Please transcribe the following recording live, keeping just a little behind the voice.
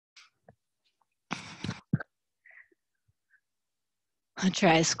Let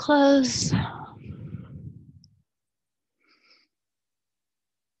your eyes close.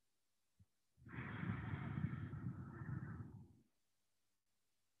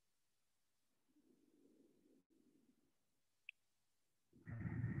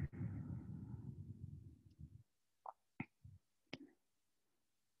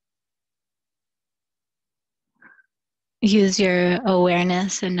 Use your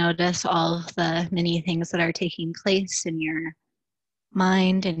awareness and notice all of the many things that are taking place in your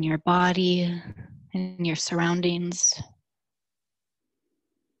mind and your body and your surroundings.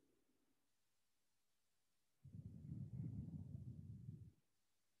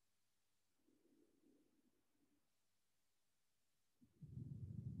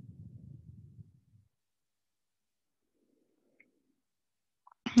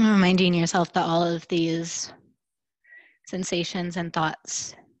 Reminding yourself that all of these sensations and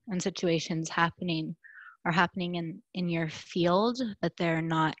thoughts and situations are happening in your field, but they're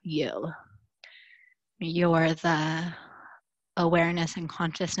not you. You're the awareness and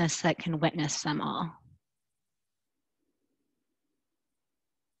consciousness that can witness them all.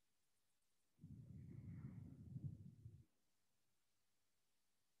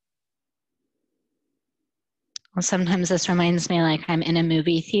 Well, sometimes this reminds me like I'm in a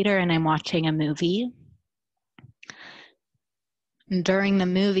movie theater and I'm watching a movie. And during the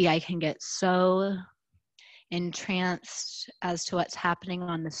movie, I can get so entranced as to what's happening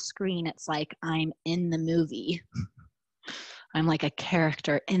on the screen. It's like I'm in the movie. I'm like a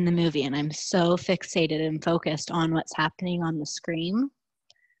character in the movie, and I'm so fixated and focused on what's happening on the screen.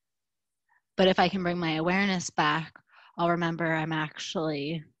 But if I can bring my awareness back, I'll remember I'm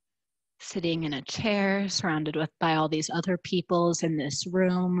actually sitting in a chair surrounded by all these other peoples in this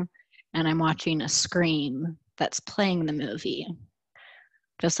room, and I'm watching a screen that's playing the movie.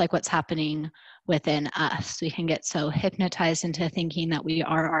 Just like what's happening within us. We can get so hypnotized into thinking that we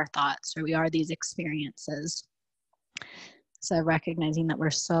are our thoughts or we are these experiences. So recognizing that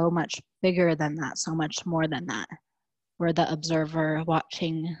we're so much bigger than that, so much more than that. We're the observer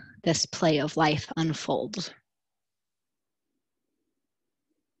watching this play of life unfold.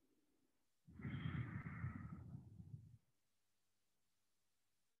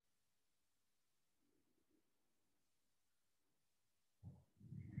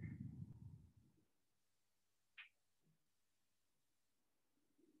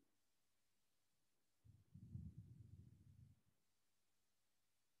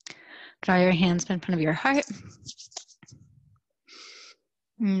 Draw your hands in front of your heart.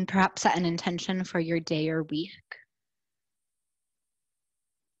 And perhaps set an intention for your day or week.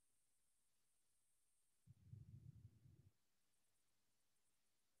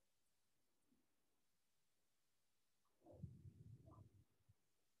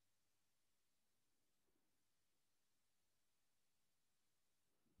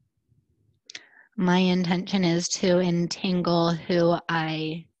 My intention is to entangle who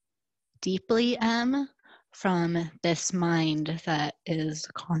I deeply am from this mind that is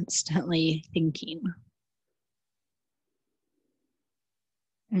constantly thinking.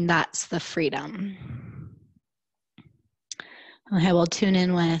 And that's the freedom. Okay, we'll tune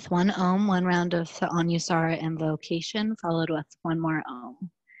in with one Om, one round of the Anusara invocation, followed with one more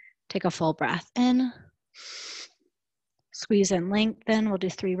Om. Take a full breath in. Squeeze and lengthen. We'll do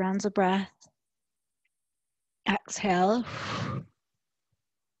 3 rounds of breath. Exhale.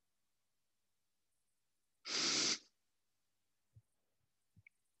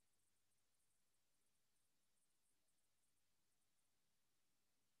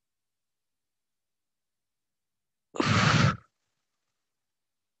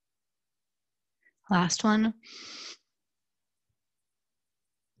 Last one.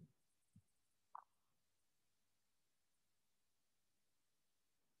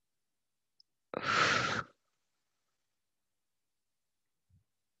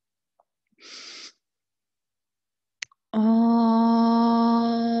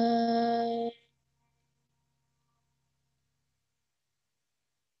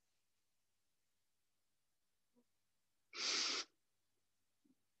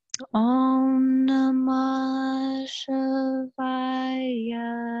 Om Namah Shivaya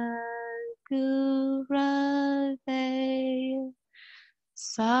Gurave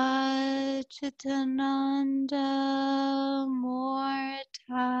Satchitananda Mortaye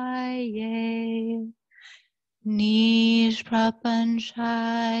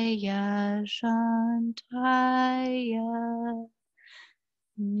Nishprapanchaya Shantaya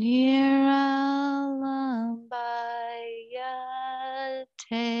Niralambaya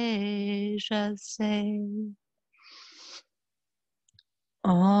Tejase.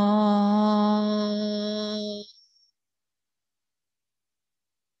 Om.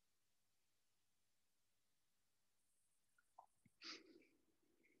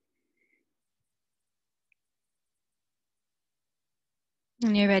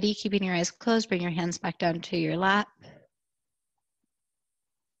 When you're ready, keeping your eyes closed, bring your hands back down to your lap.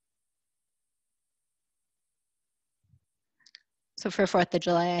 So for 4th of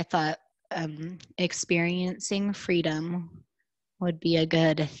July, I thought experiencing freedom would be a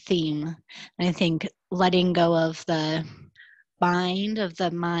good theme. And I think letting go of the bind of the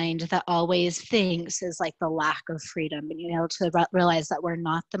mind that always thinks is like the lack of freedom. And being able to realize that we're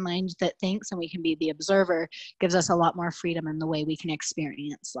not the mind that thinks and we can be the observer gives us a lot more freedom in the way we can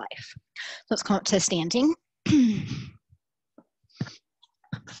experience life. So let's come up to standing.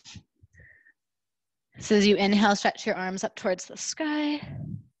 So as you inhale, stretch your arms up towards the sky.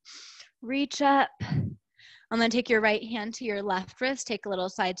 Reach up. And then take your right hand to your left wrist. Take a little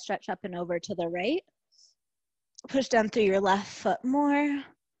side stretch up and over to the right. Push down through your left foot more.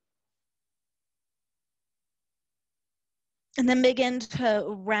 And then begin to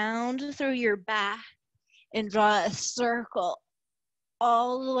round through your back and draw a circle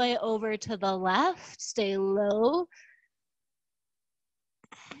all the way over to the left. Stay low.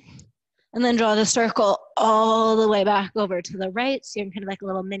 And then draw the circle all the way back over to the right. So you're kind of like a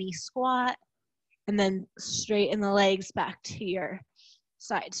little mini squat. And then straighten the legs back to your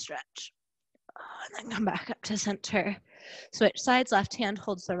side stretch. And then come back up to center. Switch sides. Left hand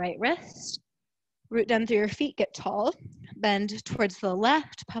holds the right wrist. Root down through your feet. Get tall. Bend towards the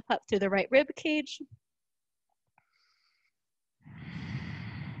left. Puff up through the right rib cage.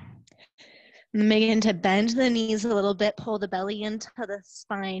 And then begin to bend the knees a little bit. Pull the belly into the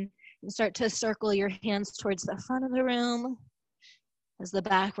spine. And start to circle your hands towards the front of the room. As the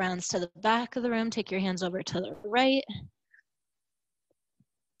back rounds to the back of the room, take your hands over to the right.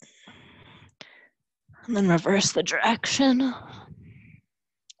 And then reverse the direction.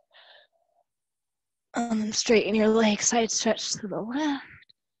 And then straighten your legs, side stretch to the left.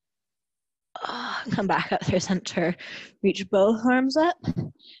 Come back up through center. Reach both arms up.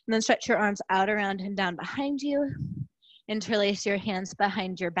 And then stretch your arms out, around, and down behind you. Interlace your hands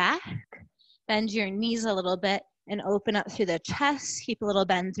behind your back. Bend your knees a little bit and open up through the chest. Keep a little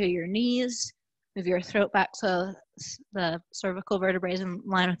bend through your knees. Move your throat back so the cervical vertebrae is in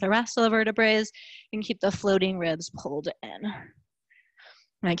line with the rest of the vertebrae. And keep the floating ribs pulled in.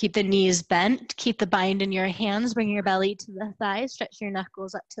 Now keep the knees bent. Keep the bind in your hands. Bring your belly to the thighs. Stretch your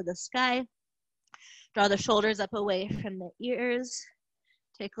knuckles up to the sky. Draw the shoulders up away from the ears.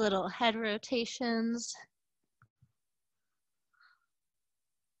 Take little head rotations.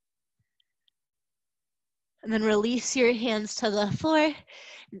 And then release your hands to the floor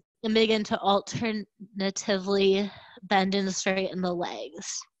and begin to alternatively bend and straighten the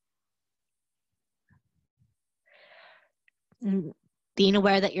legs. And being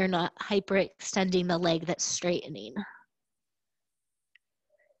aware that you're not hyperextending the leg that's straightening.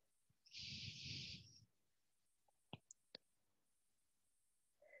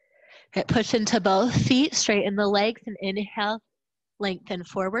 Okay, push into both feet, straighten the legs, and inhale, lengthen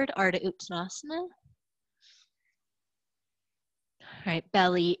forward, Ardha Uttanasana. All right,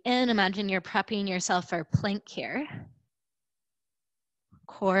 belly in. Imagine you're prepping yourself for plank here.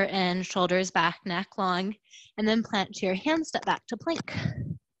 Core in, shoulders back, neck long, and then plant your hands, step back to plank.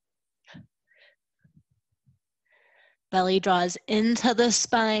 Belly draws into the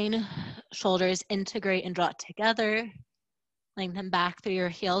spine, shoulders integrate and draw together. Lengthen back through your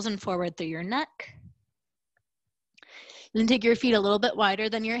heels and forward through your neck. Then take your feet a little bit wider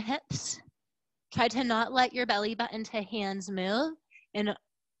than your hips. Try to not let your belly button to hands move, and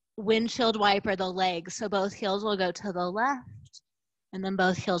windshield wiper the legs. So both heels will go to the left, and then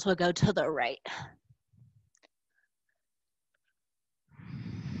both heels will go to the right.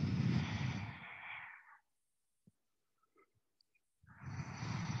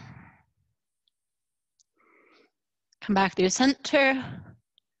 Come back through center,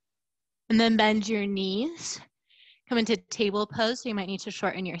 and then bend your knees. Come into table pose, so you might need to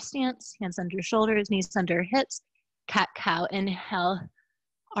shorten your stance. Hands under shoulders, knees under hips. Cat-cow, inhale,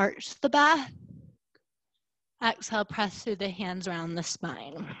 arch the back. Exhale, press through the hands around the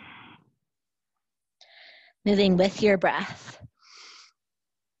spine. Moving with your breath.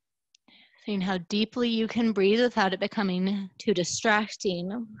 Seeing how deeply you can breathe without it becoming too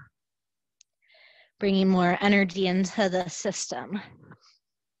distracting. Bringing more energy into the system.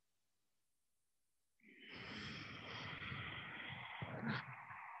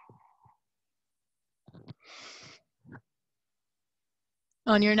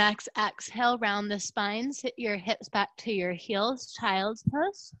 On your next exhale, round the spine, sit your hips back to your heels, child's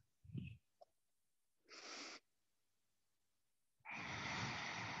pose.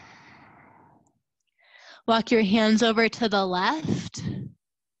 Walk your hands over to the left.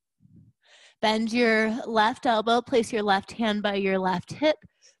 Bend your left elbow, place your left hand by your left hip,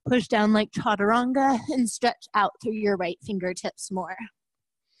 push down like chaturanga, and stretch out through your right fingertips more.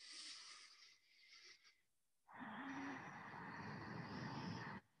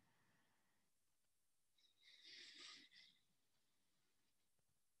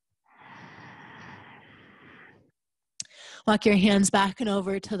 Walk your hands back and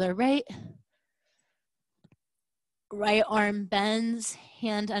over to the right. Right arm bends,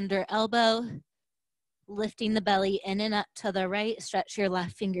 hand under elbow, lifting the belly in and up to the right. Stretch your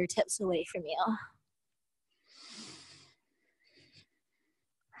left fingertips away from you.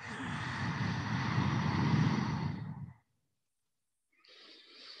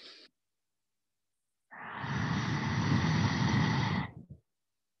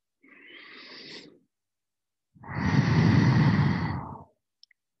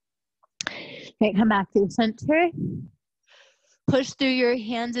 Okay, come back to center. Push through your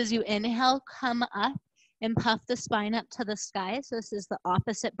hands as you inhale, come up and puff the spine up to the sky. So this is the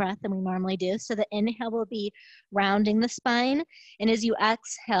opposite breath than we normally do. So the inhale will be rounding the spine. And as you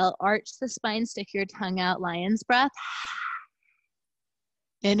exhale, arch the spine, stick your tongue out, lion's breath.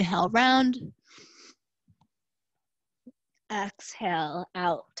 Inhale, round. Exhale,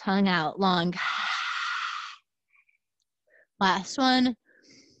 out, tongue out, long. Last one.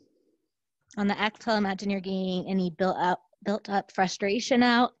 On the exhale, imagine you're getting any built up frustration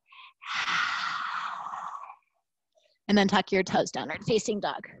out. And then tuck your toes downward facing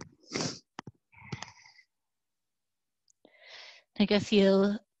dog. Take a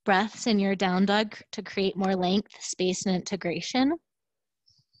few breaths in your down dog to create more length, space, and integration.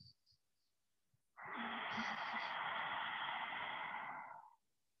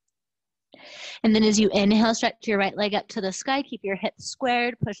 And then as you inhale, stretch your right leg up to the sky. Keep your hips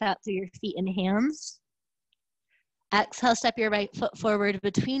squared. Push out through your feet and hands. Exhale, step your right foot forward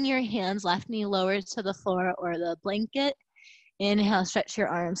between your hands. Left knee lowered to the floor or the blanket. Inhale, stretch your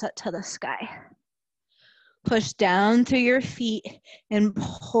arms up to the sky. Push down through your feet and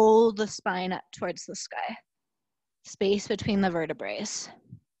pull the spine up towards the sky. Space between the vertebrae.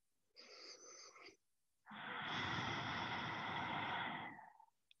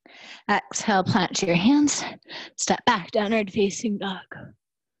 Exhale, plant your hands. Step back, downward facing dog.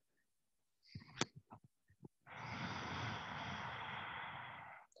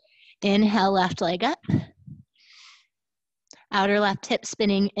 Inhale, left leg up. Outer left hip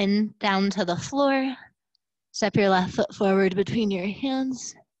spinning in, down to the floor. Step your left foot forward between your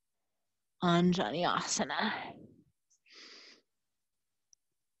hands. Anjaneyasana.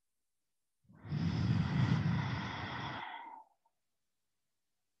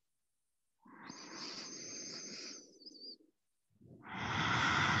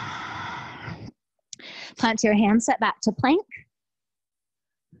 Plant your hands, set back to plank.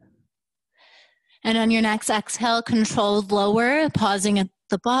 And on your next exhale, controlled lower, pausing at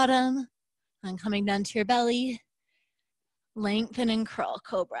the bottom and coming down to your belly. Lengthen and curl,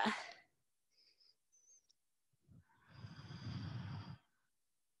 cobra.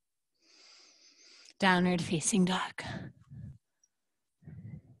 Downward facing dog.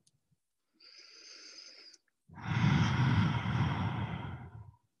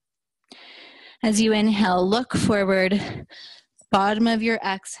 As you inhale, look forward, bottom of your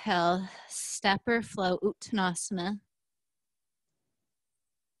exhale, step or flow, Uttanasana.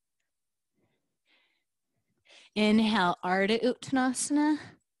 Inhale, Ardha Uttanasana.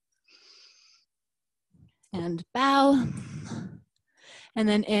 And bow. And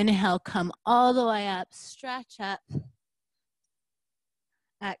then inhale, come all the way up, stretch up.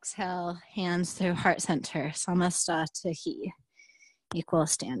 Exhale, hands through heart center, Samastatahi, equal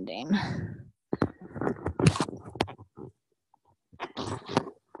standing.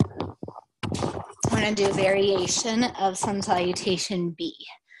 We're going to do a variation of Sun Salutation B.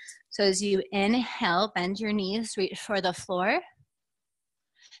 So as you inhale, bend your knees, reach for the floor,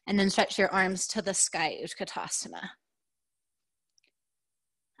 and then stretch your arms to the sky, Utkatasana.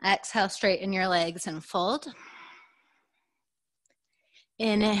 Exhale, straighten your legs and fold.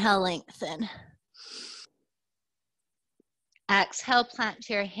 Inhale, lengthen. Exhale, plant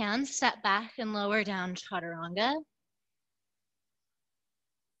your hands, step back and lower down, Chaturanga.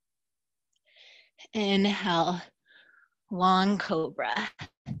 Inhale, long cobra.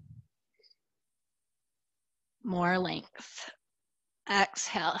 More length.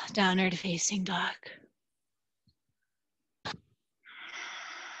 Exhale, downward facing dog.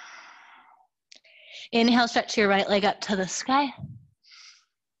 Inhale, stretch your right leg up to the sky.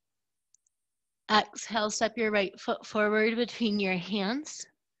 Exhale, step your right foot forward between your hands.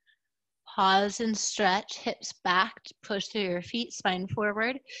 Pause and stretch, hips back, push through your feet, spine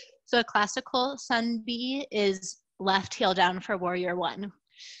forward. So a classical sun B is left heel down for warrior one.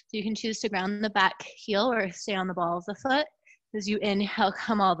 So you can choose to ground the back heel or stay on the ball of the foot. As you inhale,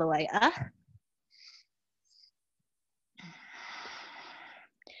 come all the way up.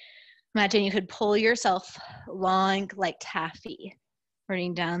 Imagine you could pull yourself long like taffy,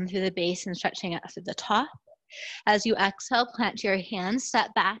 running down through the base and stretching out through the top. As you exhale, plant your hands,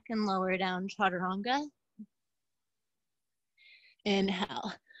 step back and lower down chaturanga.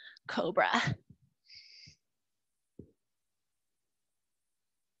 Inhale, cobra.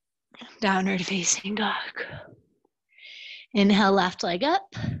 Downward facing dog. Inhale, left leg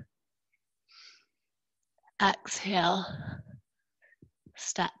up. Exhale,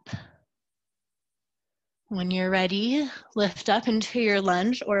 step. When you're ready, lift up into your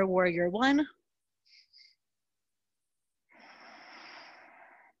lunge or warrior one.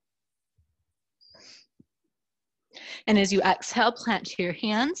 And as you exhale, plant your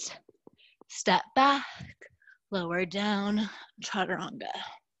hands, step back, lower down, chaturanga.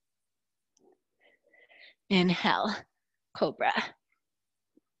 Inhale, cobra.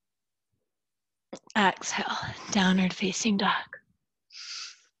 Exhale, downward facing dog.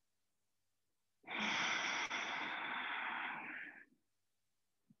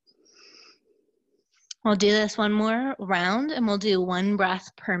 We'll do this one more round and we'll do one breath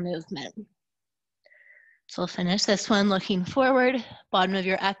per movement. So we'll finish this one looking forward, bottom of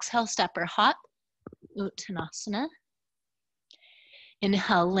your exhale, step or hop, Uttanasana.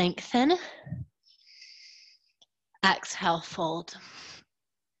 Inhale, lengthen. Exhale, fold.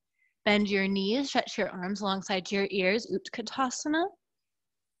 Bend your knees, stretch your arms alongside your ears, Utkatasana.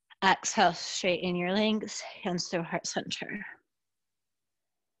 Exhale, straighten your legs, hands through heart center.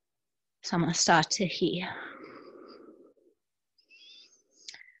 Samastatihi.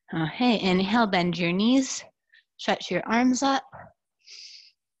 Okay, inhale, bend your knees, stretch your arms up.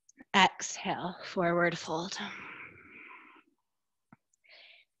 Exhale, forward fold.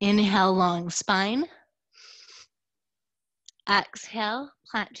 Inhale, long spine. Exhale,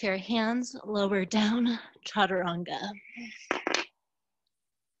 plant your hands, lower down, chaturanga.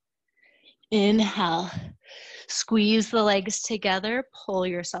 Inhale, squeeze the legs together, pull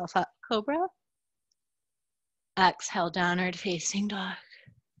yourself up, cobra. Exhale, downward facing dog.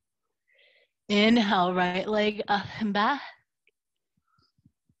 Inhale, right leg up and back.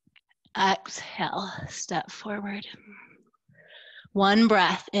 Exhale, step forward. One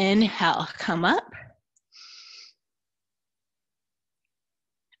breath, inhale, come up.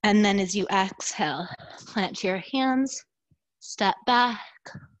 And then as you exhale, plant your hands, step back,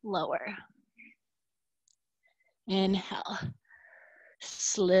 lower. Inhale,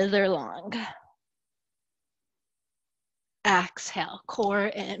 slither long. Exhale, core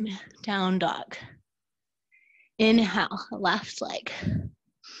in, down dog. Inhale, left leg.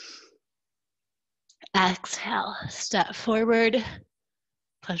 Exhale, step forward,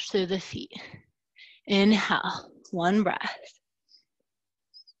 push through the feet. Inhale, one breath.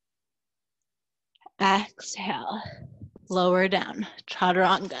 Exhale, lower down,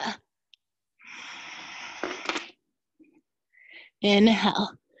 chaturanga.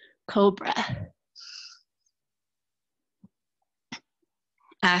 Inhale, cobra.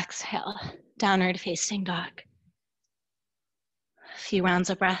 Exhale, downward facing dog. A few rounds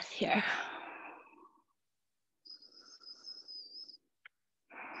of breath here.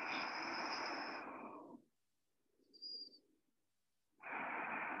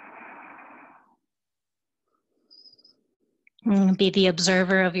 Be the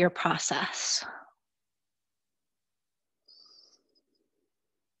observer of your process.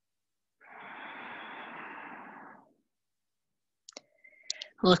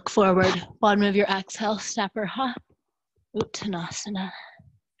 Look forward, bottom of your exhale, step or hop, Uttanasana.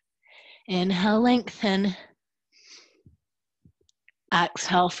 Inhale, lengthen.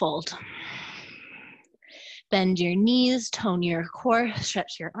 Exhale, fold. Bend your knees, tone your core,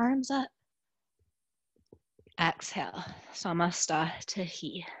 stretch your arms up. Exhale,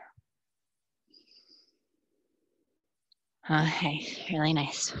 Samastatihi. Okay, really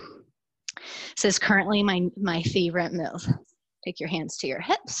nice. This is currently my favorite move. Take your hands to your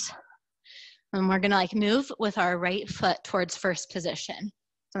hips. And we're gonna move with our right foot towards first position.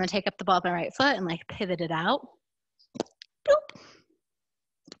 So I'm gonna take up the ball of my right foot and pivot it out. Bloop.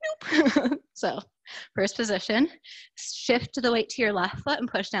 Bloop. So first position, shift the weight to your left foot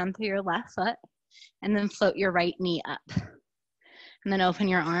and push down through your left foot. And then float your right knee up. And then open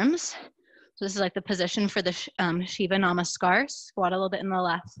your arms. So this is the position for the Shiva Namaskar. Squat a little bit in the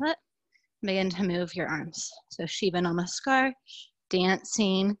left foot. Begin to move your arms. So Shiva Namaskar,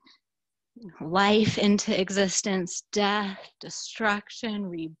 dancing life into existence, death, destruction,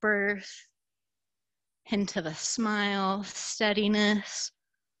 rebirth, into the smile, steadiness.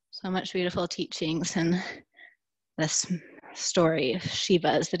 So much beautiful teachings in this story of Shiva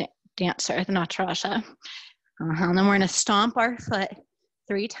as the dancer, the Nataraja. And then we're going to stomp our foot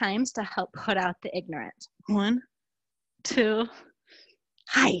 3 times to help put out the ignorant. 1, 2,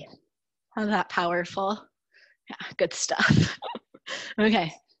 hi. How's that powerful? Yeah, good stuff.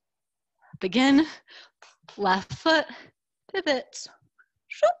 Okay. Begin. Left foot pivots.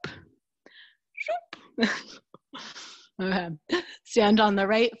 Shoop. Shoop. Okay. Stand on the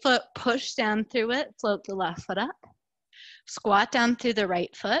right foot, push down through it, float the left foot up. Squat down through the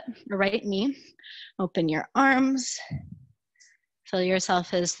right foot, or right knee. Open your arms. Feel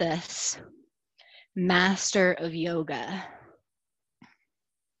yourself as this master of yoga.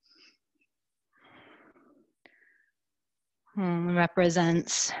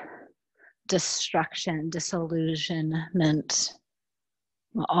 Represents destruction, disillusionment,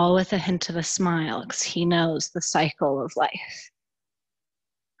 all with a hint of a smile, because he knows the cycle of life.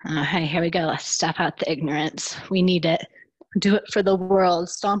 Hey, here we go. Let's step out the ignorance. We need it. Do it for the world.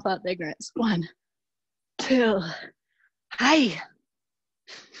 Stomp out the ignorance. 1, 2, hi.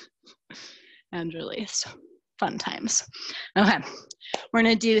 And release. Fun times. Okay. We're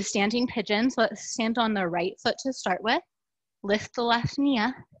going to do standing pigeons. So let's stand on the right foot to start with. Lift the left knee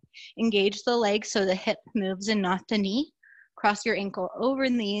up. Engage the leg so the hip moves and not the knee. Cross your ankle over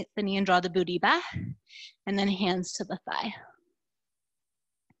the knee and draw the booty back. And then hands to the thigh.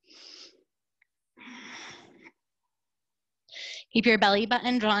 Keep your belly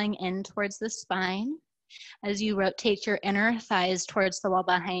button drawing in towards the spine. As you rotate your inner thighs towards the wall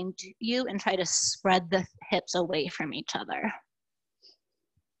behind you and try to spread the hips away from each other.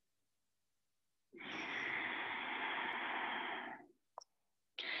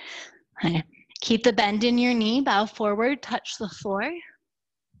 Okay. Keep the bend in your knee, bow forward, touch the floor.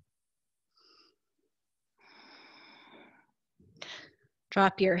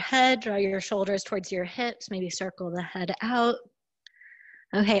 Drop your head, draw your shoulders towards your hips, maybe circle the head out.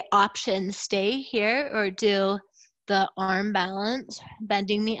 Okay, options, stay here or do the arm balance,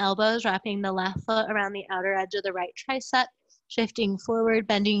 bending the elbows, wrapping the left foot around the outer edge of the right tricep, shifting forward,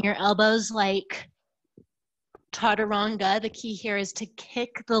 bending your elbows like chaturanga. The key here is to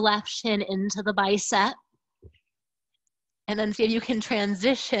kick the left shin into the bicep. And then see if you can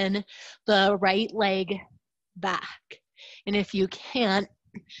transition the right leg back. And if you can't,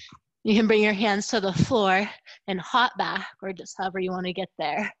 you can bring your hands to the floor and hop back, or just however you want to get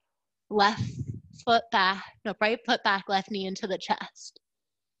there. Left foot back, no, right foot back, left knee into the chest.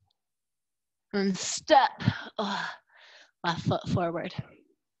 And step, left foot forward.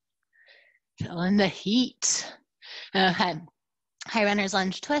 Feeling the heat. Okay, high runner's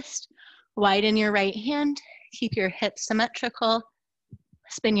lunge twist. Widen your right hand, keep your hips symmetrical.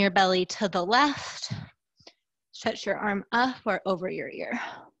 Spin your belly to the left. Stretch your arm up or over your ear.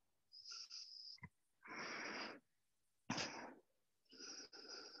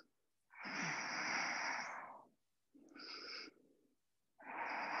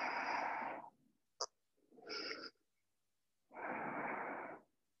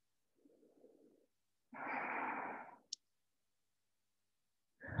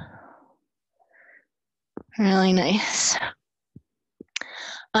 Really nice.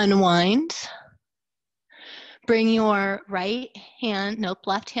 Unwind. Bring your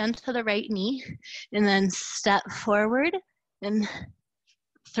left hand to the right knee, and then step forward and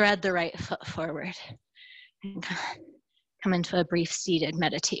thread the right foot forward. And come into a brief seated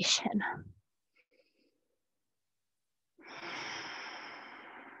meditation.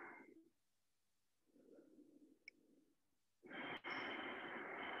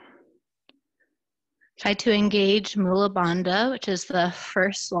 Try to engage Mula Bandha, which is the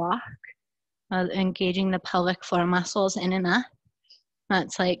first lock, engaging the pelvic floor muscles in and up.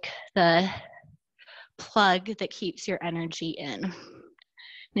 That's like the plug that keeps your energy in. And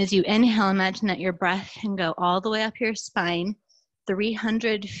as you inhale, imagine that your breath can go all the way up your spine,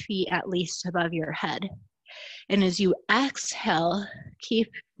 300 feet at least above your head. And as you exhale, keep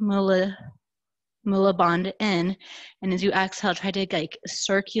Mula Bandha in, and as you exhale, try to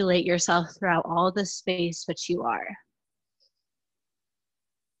circulate yourself throughout all the space which you are.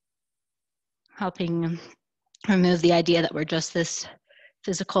 Helping remove the idea that we're just this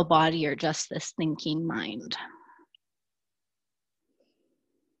physical body or just this thinking mind.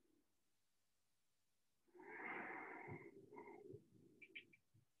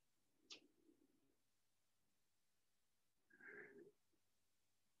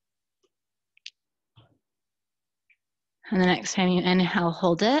 And the next time you inhale,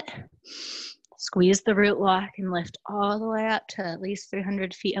 hold it. Squeeze the root lock and lift all the way up to at least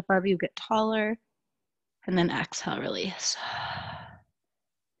 300 feet above you. Get taller. And then exhale, release.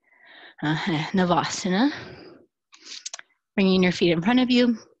 Navasana. Bringing your feet in front of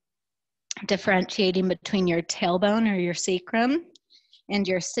you. Differentiating between your tailbone or your sacrum and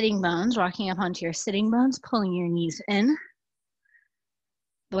your sitting bones. Rocking up onto your sitting bones. Pulling your knees in.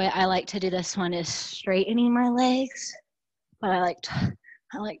 The way I like to do this one is straightening my legs. But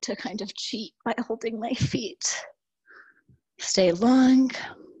I like to kind of cheat by holding my feet. Stay long.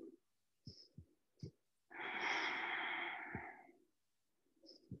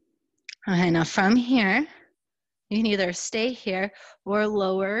 Okay, now from here, you can either stay here or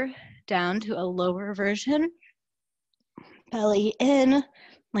lower down to a lower version. Belly in,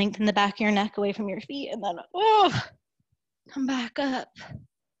 lengthen the back of your neck away from your feet, and then come back up.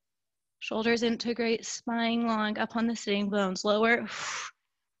 Shoulders integrate, spine long, up on the sitting bones, lower,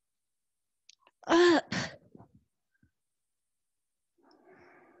 up.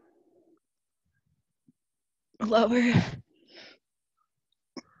 Lower,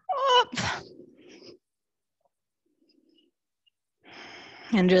 up.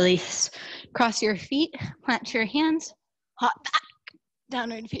 And release. Cross your feet, plant your hands, hop back,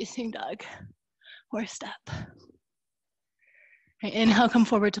 downward facing dog, or step. Right, inhale, come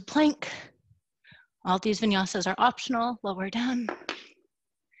forward to plank. All these vinyasas are optional, lower down.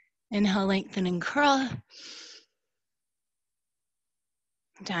 Inhale, lengthen and curl.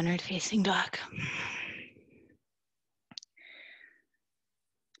 Downward facing dog.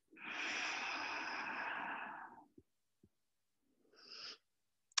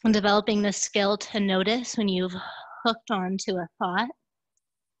 And developing the skill to notice when you've hooked onto a thought.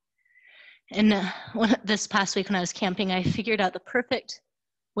 And this past week when I was camping, I figured out the perfect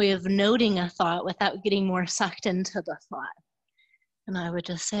way of noting a thought without getting more sucked into the thought. And I would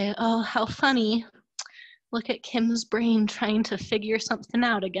just say, oh, how funny. Look at Kim's brain trying to figure something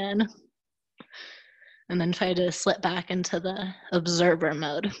out again. And then try to slip back into the observer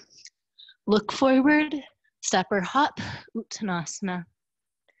mode. Look forward, step or hop, Uttanasana.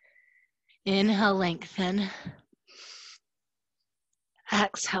 Inhale, lengthen.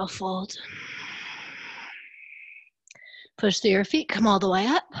 Exhale, fold. Push through your feet, come all the way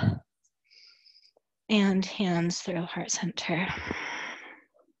up. And hands through heart center.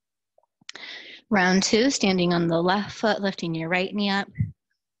 Round two, standing on the left foot, lifting your right knee up.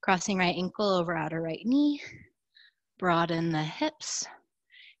 Crossing right ankle over outer right knee. Broaden the hips.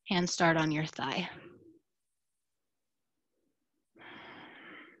 Hands start on your thigh.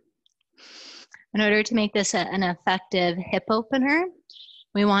 In order to make this an effective hip opener,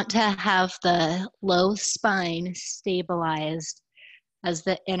 we want to have the low spine stabilized as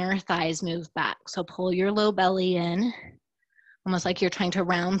the inner thighs move back. So pull your low belly in, almost like you're trying to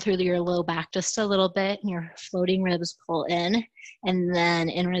round through your low back just a little bit, and your floating ribs pull in, and then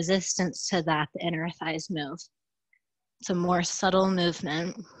in resistance to that, the inner thighs move. It's a more subtle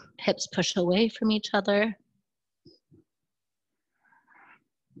movement. Hips push away from each other.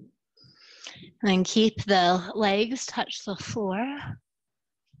 And then keep the legs touch the floor.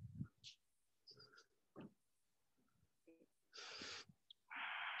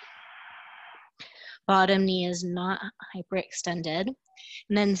 Bottom knee is not hyperextended. And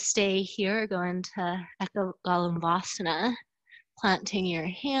then stay here, go into Ekagalambasana, planting your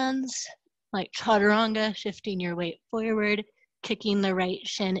hands like chaturanga, shifting your weight forward, kicking the right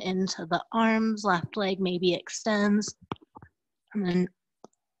shin into the arms, left leg maybe extends, and then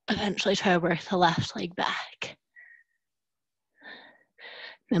eventually try to work the left leg back.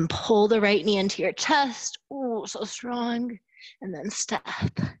 Then pull the right knee into your chest. Oh, so strong. And then step.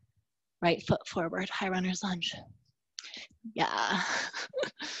 Right foot forward, high runner's lunge. Yeah.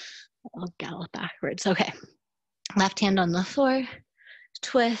 I'll gallop backwards. Okay. Left hand on the floor.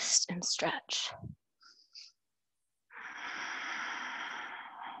 Twist and stretch.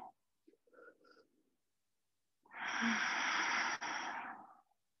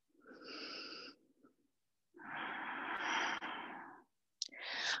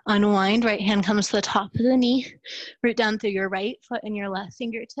 Unwind, right hand comes to the top of the knee. Root down through your right foot and your left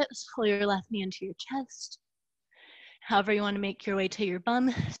fingertips. Pull your left knee into your chest. However you want to make your way to your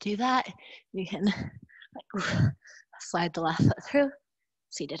bum, do that. You can slide the left foot through.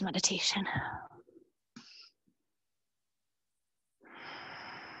 Seated meditation.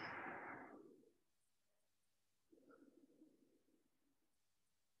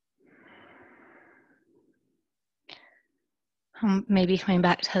 Maybe coming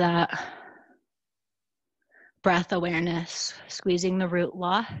back to that breath awareness, squeezing the root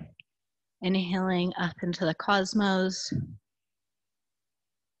law, inhaling up into the cosmos,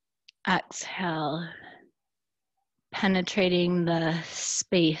 Exhale, penetrating the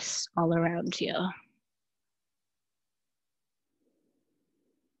space all around you.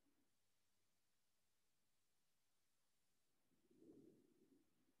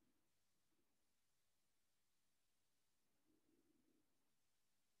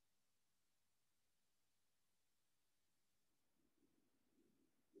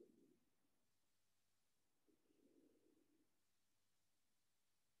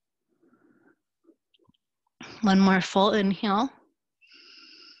 One more full inhale.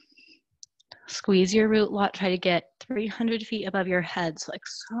 Squeeze your root lot. Try to get 300 feet above your head. So like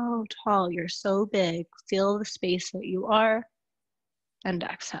so tall, you're so big. Feel the space that you are. And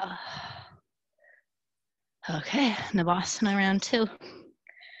exhale. Okay, Navasana round 2.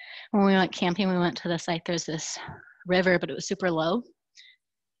 When we went camping, we went to the site. There's this river, but it was super low.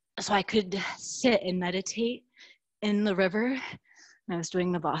 So I could sit and meditate in the river. And I was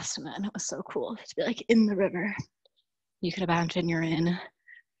doing Navasana, and it was so cool to be like in the river. You could imagine you're in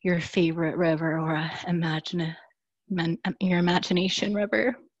your favorite river or your imagination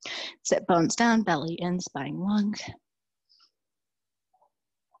river. Sit bones down, belly in, spine long.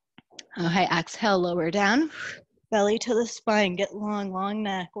 Okay, exhale, lower down. Belly to the spine, get long, long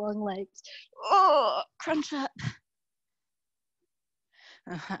neck, long legs. Oh, crunch up.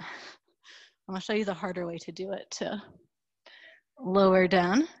 I'm gonna show you the harder way to do it too. Lower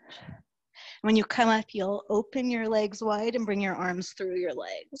down. When you come up, you'll open your legs wide and bring your arms through your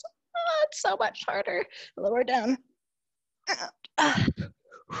legs. Oh, it's so much harder. Lower down.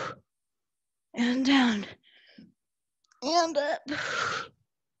 And down. And up.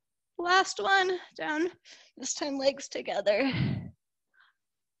 Last one. Down. This time legs together.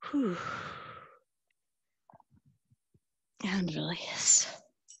 And release.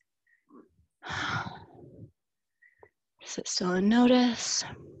 Sit still and notice.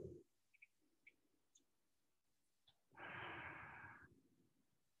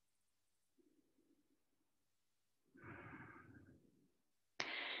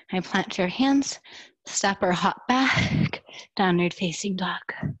 And plant your hands, step or hop back, downward facing dog.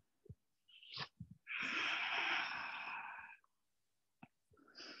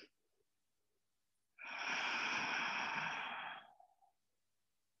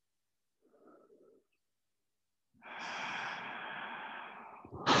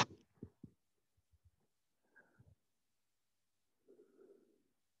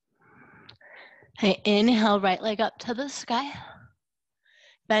 Okay, inhale, right leg up to the sky.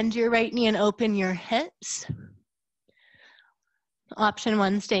 Bend your right knee and open your hips. Option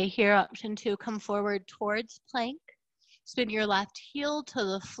 1, stay here. Option 2, come forward towards plank. Spin your left heel to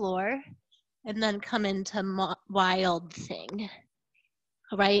the floor and then come into wild thing.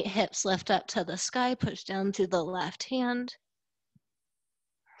 Right hips lift up to the sky, push down through the left hand.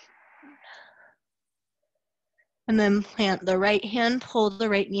 And then plant the right hand, pull the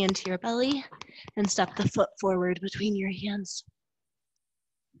right knee into your belly, and step the foot forward between your hands.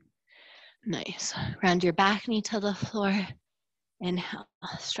 Nice. Round your back knee to the floor. Inhale,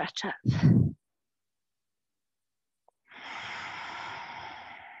 stretch up.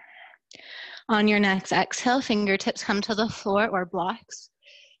 On your next exhale, fingertips come to the floor or blocks.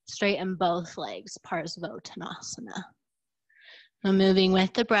 Straighten both legs, Parsvottanasana. Now moving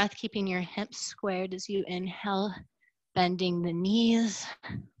with the breath, keeping your hips squared as you inhale, bending the knees.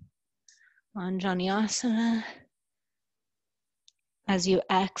 Anjaneyasana. As you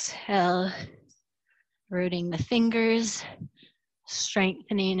exhale, rooting the fingers,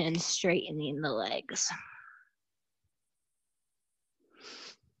 strengthening and straightening the legs.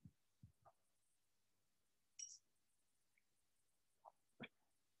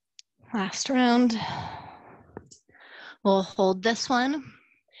 Last round. We'll hold this one.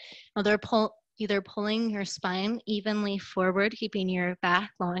 Either pulling your spine evenly forward, keeping your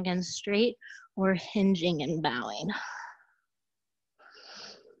back long and straight, or hinging and bowing.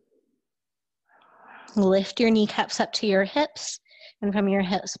 Lift your kneecaps up to your hips, and from your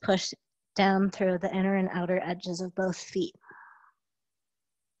hips, push down through the inner and outer edges of both feet.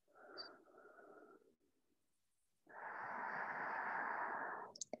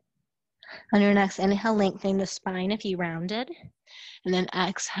 On your next inhale, lengthen the spine if you rounded. And then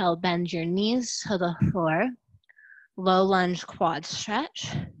exhale, bend your knees to the floor. Low lunge quad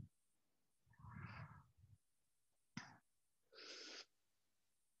stretch.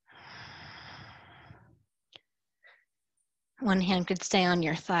 One hand could stay on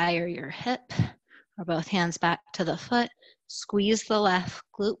your thigh or your hip, or both hands back to the foot. Squeeze the left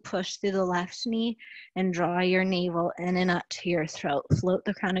glute, push through the left knee, and draw your navel in and up to your throat. Float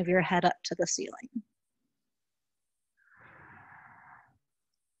the crown of your head up to the ceiling.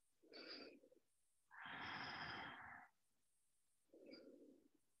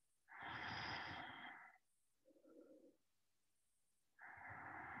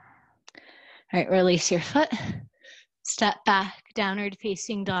 All right, release your foot. Step back, downward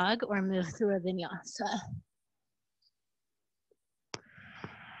facing dog, or move through a vinyasa.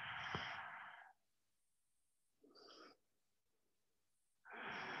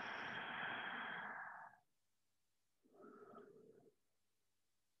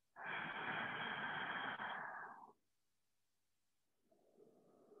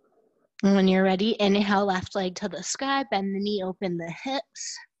 And when you're ready, inhale, left leg to the sky, bend the knee, open the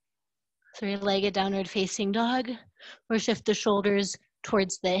hips. Three-legged downward facing dog, or shift the shoulders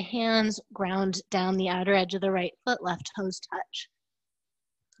towards the hands, ground down the outer edge of the right foot, left toes touch.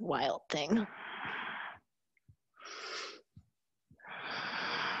 Wild thing.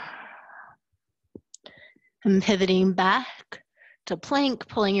 And pivoting back to plank,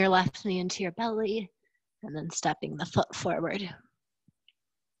 pulling your left knee into your belly, and then stepping the foot forward.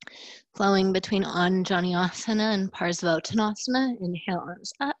 Flowing between Anjaneyasana and Parsvottanasana, inhale,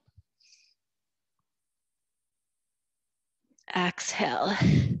 arms up. Exhale,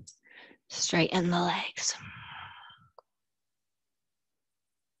 straighten the legs.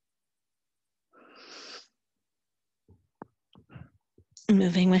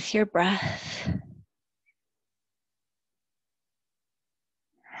 Moving with your breath.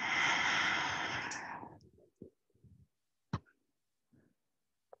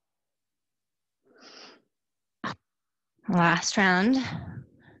 Last round,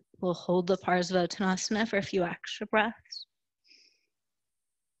 we'll hold the Parsvottanasana for a few extra breaths.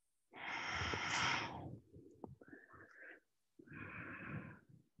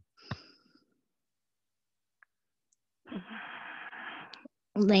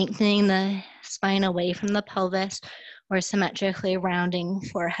 Lengthening the spine away from the pelvis or symmetrically rounding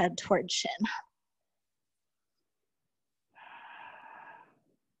forehead towards shin.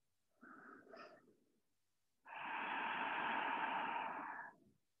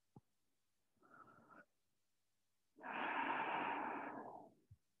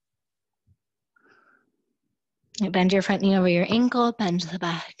 Bend your front knee over your ankle, bend the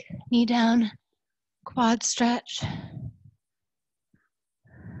back knee down, quad stretch.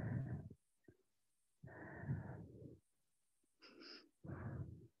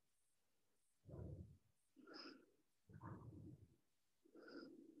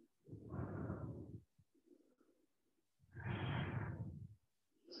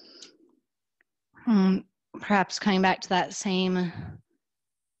 Perhaps coming back to that same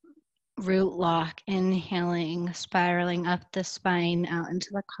root lock, inhaling, spiraling up the spine, out into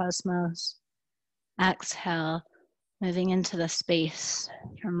the cosmos. Exhale, moving into the space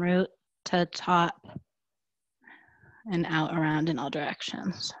from root to top and out around in all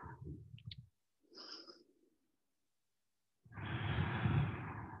directions.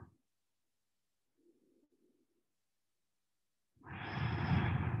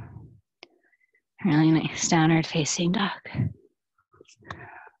 Really nice downward facing dog.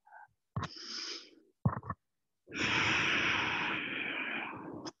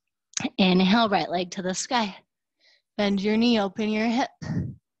 Inhale, right leg to the sky. Bend your knee, open your hip.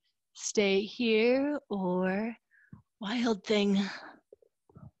 Stay here or wild thing.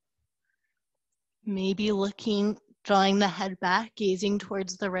 Maybe drawing the head back, gazing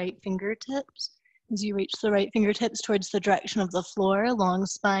towards the right fingertips. As you reach the right fingertips towards the direction of the floor, long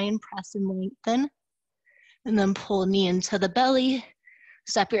spine, press and lengthen. And then pull knee into the belly.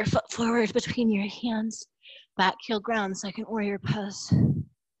 Step your foot forward between your hands. Back heel ground, second warrior pose.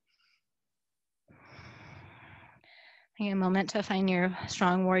 Take a moment to find your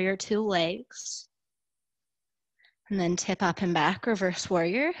strong warrior two legs. And then tip up and back, reverse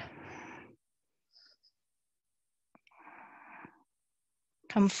warrior.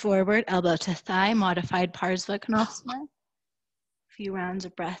 Come forward, elbow to thigh, modified Parsvottanasana. A few rounds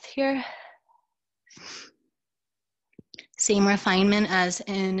of breath here. Same refinement as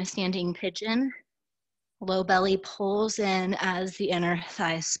in standing pigeon. Low belly pulls in as the inner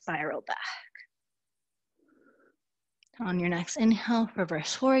thighs spiral back. On your next inhale,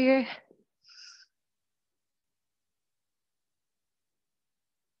 reverse warrior.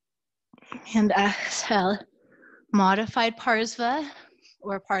 And exhale, modified Parsva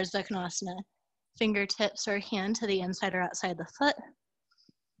or Parsvottanasana. Fingertips or hand to the inside or outside the foot.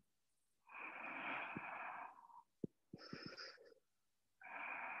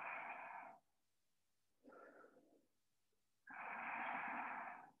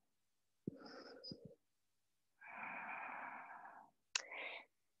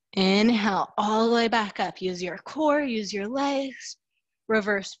 Inhale, all the way back up. Use your core, use your legs.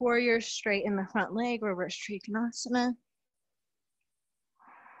 Reverse warrior, straighten the front leg, reverse trikonasana.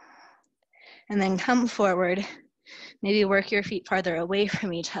 And then come forward. Maybe work your feet farther away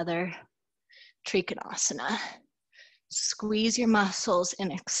from each other. Trikonasana. Squeeze your muscles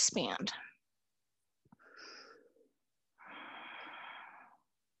and expand.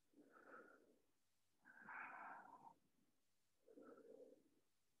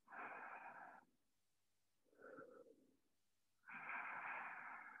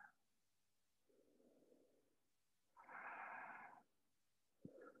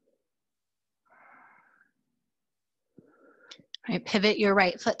 All right, pivot your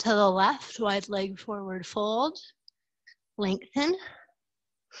right foot to the left, wide leg forward fold, lengthen.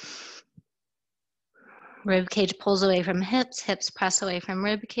 Rib cage pulls away from hips, hips press away from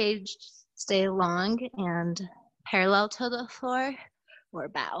rib cage. Stay long and parallel to the floor or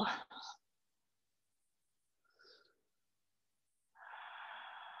bow.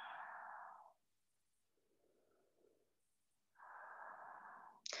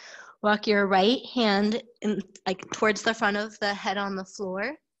 Walk your right hand towards the front of the head on the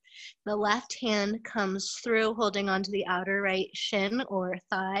floor. The left hand comes through, holding onto the outer right shin or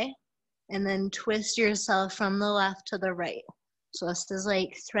thigh, and then twist yourself from the left to the right. So this is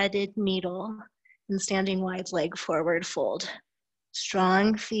like threaded needle and standing wide leg forward fold.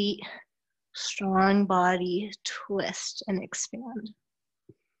 Strong feet, strong body, twist and expand.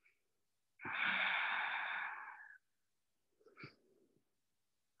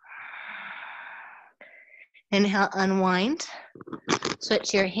 Inhale, unwind.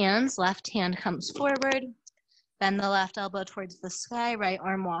 Switch your hands. Left hand comes forward. Bend the left elbow towards the sky. Right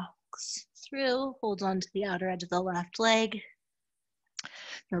arm walks through. Hold on to the outer edge of the left leg.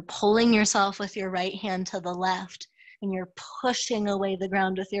 You're pulling yourself with your right hand to the left, and you're pushing away the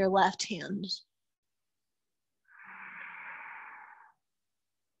ground with your left hand.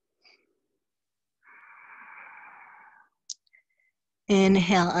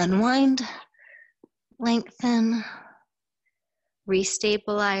 Inhale, unwind. Lengthen,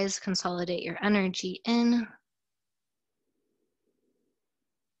 restabilize, consolidate your energy in,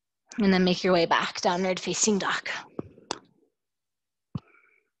 and then make your way back, downward facing dog.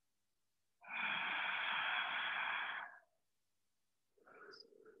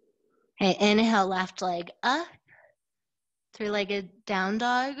 Okay, inhale, left leg up, three-legged down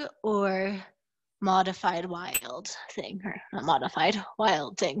dog, or modified wild thing, or not modified,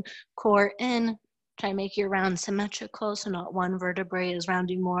 wild thing. Core in. Try and make your round symmetrical, so not one vertebrae is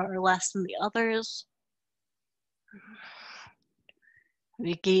rounding more or less than the others.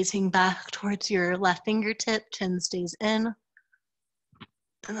 Be gazing back towards your left fingertip, chin stays in.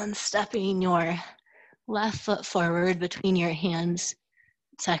 And then stepping your left foot forward between your hands,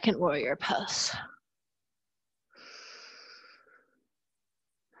 second warrior pose.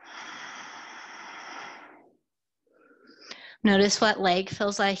 Notice what leg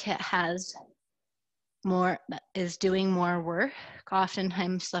feels like it has more, is doing more work.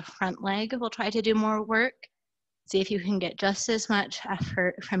 Oftentimes the front leg will try to do more work. See if you can get just as much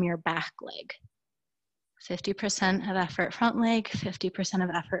effort from your back leg. 50% of effort front leg, 50% of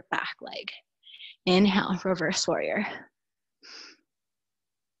effort back leg. Inhale, reverse warrior.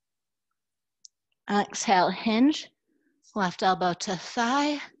 Exhale, hinge. Left elbow to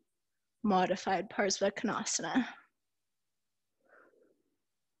thigh. Modified Parsvakonasana.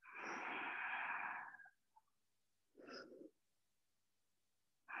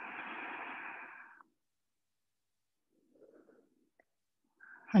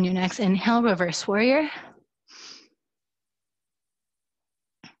 On your next inhale, reverse warrior.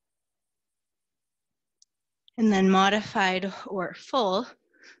 And then modified or full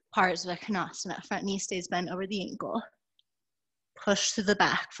Parsvakonasana. Front knee stays bent over the ankle. Push through the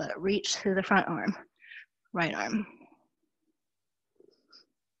back foot, reach through the front arm, right arm.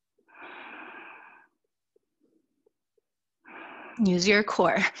 Use your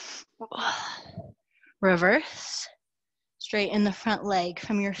core. Reverse. Straighten the front leg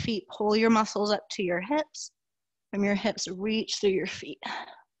from your feet. Pull your muscles up to your hips. From your hips, reach through your feet.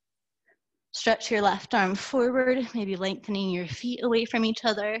 Stretch your left arm forward, maybe lengthening your feet away from each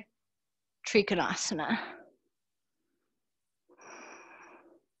other. Trikonasana.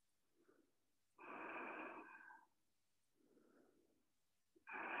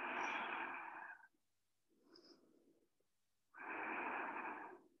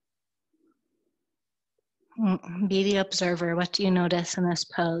 Be the observer. What do you notice in this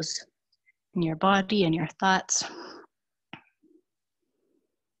pose? In your body and your thoughts?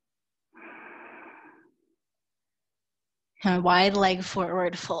 And a wide leg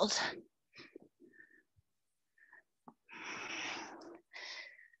forward fold.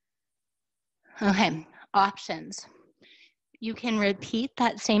 Okay, options. You can repeat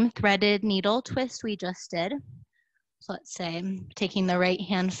that same threaded needle twist we just did, So let's say taking the right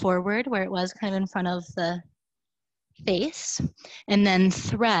hand forward where it was kind of in front of the face, and then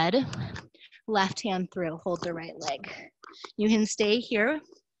thread left hand through, hold the right leg. You can stay here,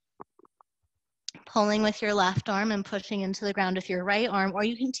 pulling with your left arm and pushing into the ground with your right arm, or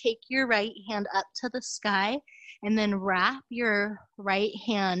you can take your right hand up to the sky and then wrap your right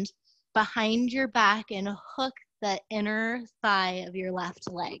hand behind your back and hook the inner thigh of your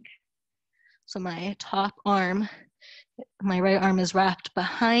left leg. So my top arm, my right arm is wrapped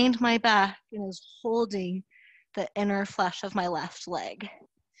behind my back and is holding the inner flesh of my left leg.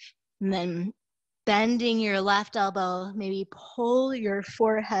 And then bending your left elbow, maybe pull your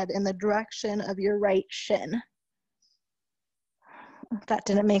forehead in the direction of your right shin. If that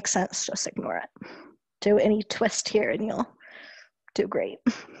didn't make sense, just ignore it. Do any twist here and you'll do great.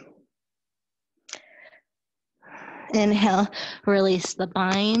 Inhale, release the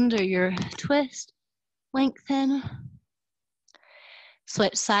bind or your twist, lengthen.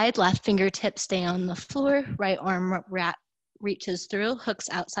 Switch side, left fingertips stay on the floor, right arm reaches through, hooks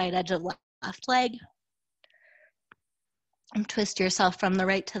outside edge of left leg. And twist yourself from the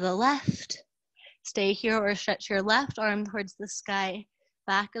right to the left. Stay here or stretch your left arm towards the sky.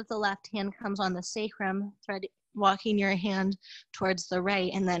 Back of the left hand comes on the sacrum, walking your hand towards the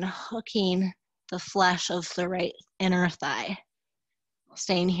right and then hooking the flesh of the right inner thigh.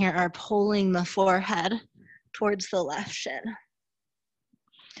 Staying here or pulling the forehead towards the left shin.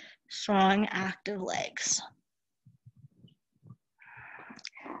 Strong, active legs.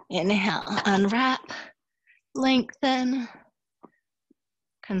 Inhale, unwrap, lengthen,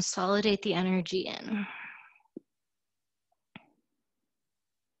 consolidate the energy in.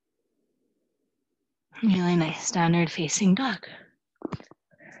 Really nice downward facing dog.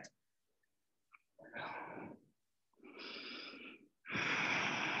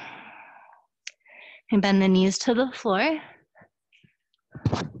 And bend the knees to the floor.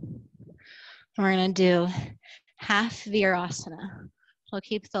 We're gonna do half Virasana. We'll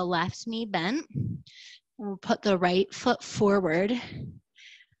keep the left knee bent. We'll put the right foot forward.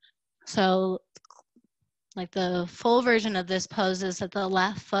 So like the full version of this pose is that the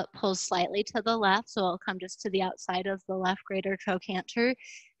left foot pulls slightly to the left, so it'll come just to the outside of the left greater trochanter,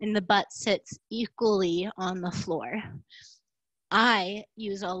 and the butt sits equally on the floor. I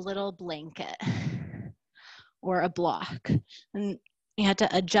use a little blanket or a block, and you have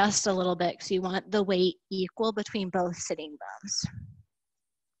to adjust a little bit because you want the weight equal between both sitting bones.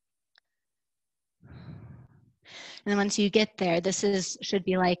 And then once you get there, this should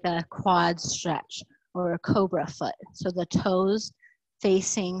be like a quad stretch or a cobra foot. So the toes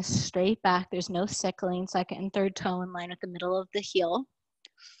facing straight back. There's no sickling. Second and third toe in line with the middle of the heel.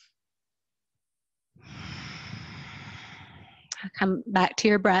 Come back to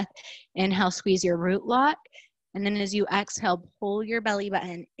your breath. Inhale, squeeze your root lock. And then as you exhale, pull your belly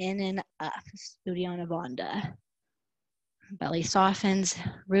button in and up. Uddiyana Bandha. Belly softens,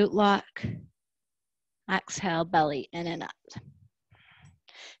 root lock. Exhale, belly in and up.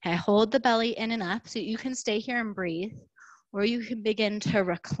 Okay, hold the belly in and up so you can stay here and breathe, or you can begin to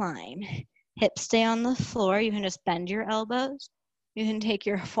recline. Hips stay on the floor. You can just bend your elbows. You can take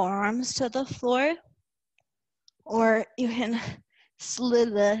your forearms to the floor, or you can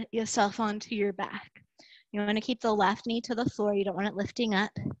slither yourself onto your back. You want to keep the left knee to the floor. You don't want it lifting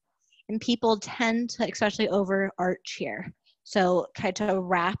up. And people tend to, especially over arch here. So try to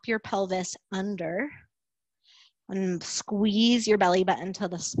wrap your pelvis under and squeeze your belly button to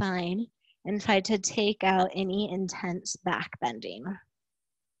the spine and try to take out any intense back bending.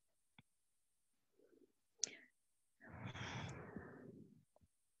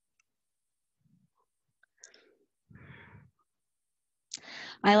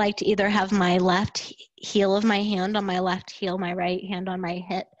 I like to either have my left heel of my hand on my left heel, my right hand on my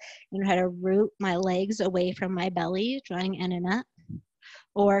hip, and try to root my legs away from my belly, drawing in and up,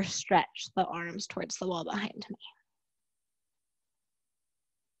 or stretch the arms towards the wall behind me.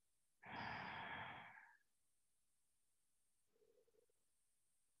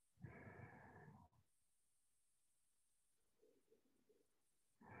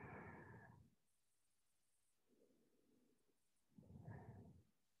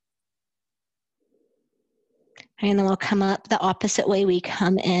 And then we'll come up the opposite way we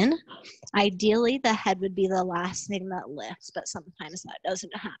come in. Ideally, the head would be the last thing that lifts, but sometimes that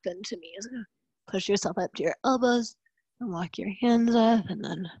doesn't happen to me. So push yourself up to your elbows and walk your hands up and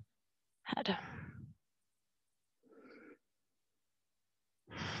then head.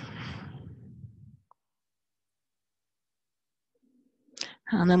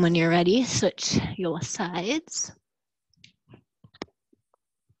 And then when you're ready, switch your sides.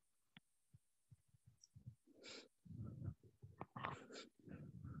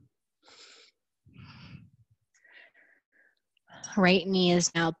 Right knee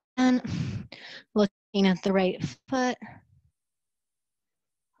is now bent, looking at the right foot,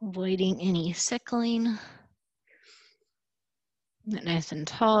 avoiding any sickling. Get nice and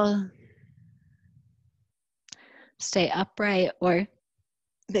tall. Stay upright or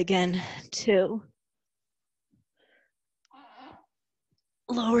begin to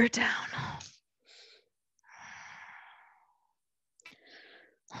lower down.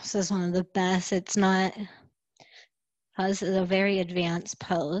 This is one of the best. This is a very advanced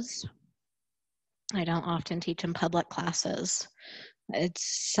pose. I don't often teach in public classes.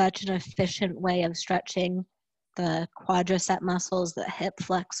 It's such an efficient way of stretching the quadricep muscles, the hip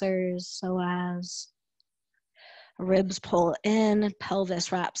flexors, psoas. Ribs pull in,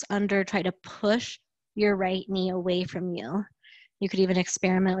 pelvis wraps under. Try to push your right knee away from you. You could even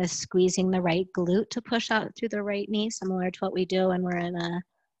experiment with squeezing the right glute to push out through the right knee, similar to what we do when we're in a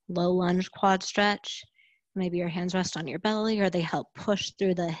low lunge quad stretch. Maybe your hands rest on your belly, or they help push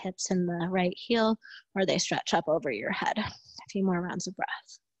through the hips in the right heel, or they stretch up over your head. A few more rounds of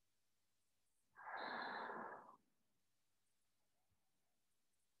breath.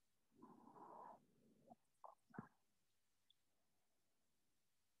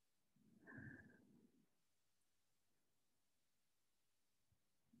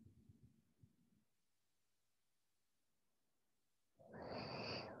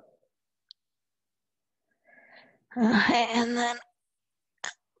 And then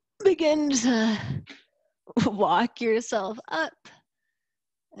begin to walk yourself up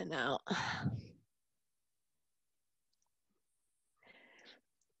and out.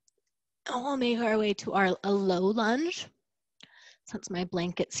 And we'll make our way to a low lunge. Since my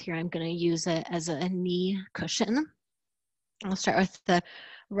blanket's here, I'm going to use it as a knee cushion. I'll start with the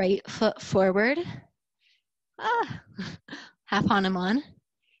right foot forward. Half on and on.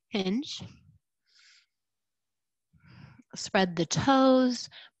 Hinge. Spread the toes.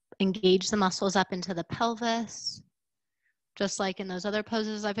 Engage the muscles up into the pelvis. Just like in those other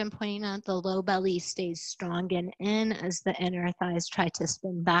poses I've been pointing out, the low belly stays strong and in as the inner thighs try to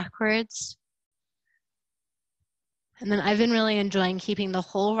spin backwards. And then I've been really enjoying keeping the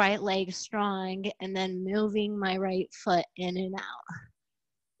whole right leg strong and then moving my right foot in and out.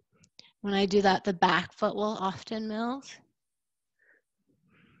 When I do that, the back foot will often move.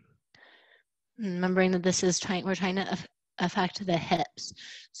 Remembering that we're trying to affect the hips.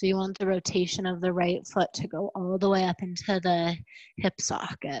 So you want the rotation of the right foot to go all the way up into the hip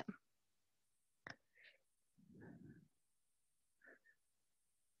socket.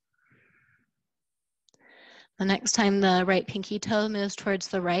 The next time the right pinky toe moves towards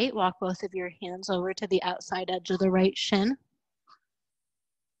the right, walk both of your hands over to the outside edge of the right shin.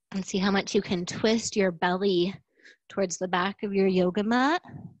 And see how much you can twist your belly towards the back of your yoga mat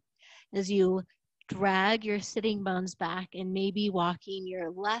as you drag your sitting bones back and maybe walking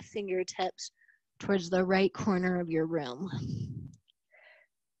your left fingertips towards the right corner of your room.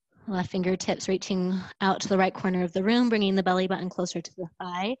 Left fingertips reaching out to the right corner of the room, bringing the belly button closer to the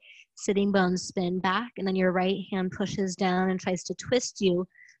thigh. Sitting bones spin back, and then your right hand pushes down and tries to twist you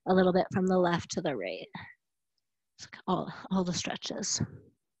a little bit from the left to the right. All the stretches.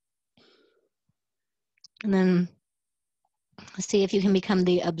 And then see if you can become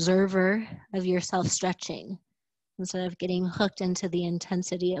the observer of yourself stretching instead of getting hooked into the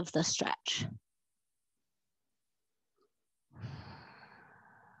intensity of the stretch.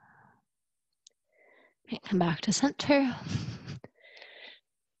 Okay, come back to center.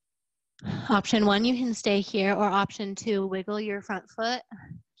 Option 1, you can stay here, or option 2, wiggle your front foot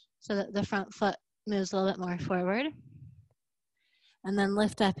so that the front foot moves a little bit more forward. And then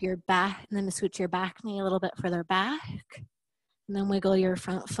lift up your back, and then scoot your back knee a little bit further back. And then wiggle your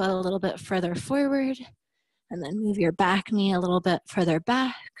front foot a little bit further forward. And then move your back knee a little bit further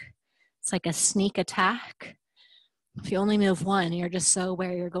back. It's like a sneak attack. If you only move one, you're just so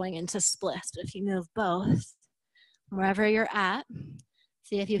aware you're going into splits. But if you move both, wherever you're at,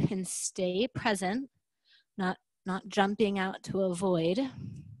 see if you can stay present, not jumping out to avoid.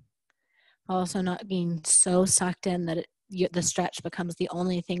 Also not being so sucked in that the stretch becomes the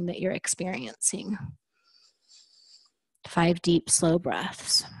only thing that you're experiencing. 5 deep, slow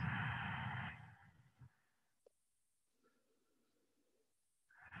breaths.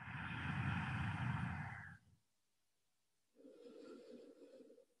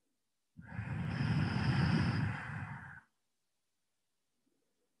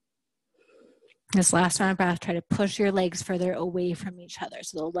 This last round of breath, try to push your legs further away from each other.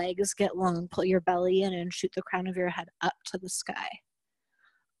 So the legs get long, pull your belly in and shoot the crown of your head up to the sky.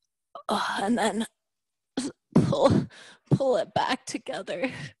 And then pull it back together.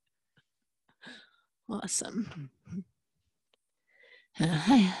 Awesome.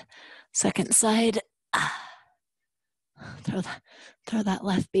 Second side. Throw that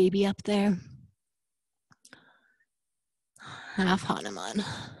left baby up there. Half Hanuman.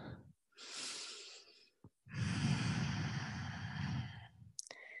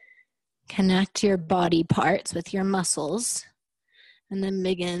 Connect your body parts with your muscles, and then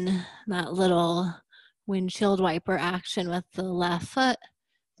begin that little windshield wiper action with the left foot,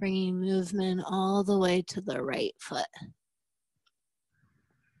 bringing movement all the way to the right foot.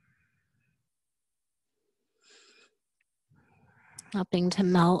 Helping to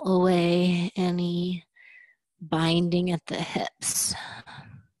melt away any binding at the hips.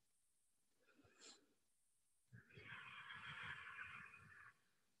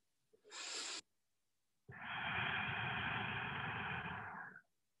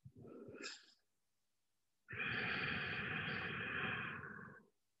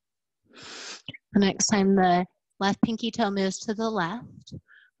 The next time the left pinky toe moves to the left,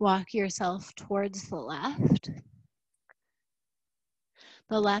 walk yourself towards the left.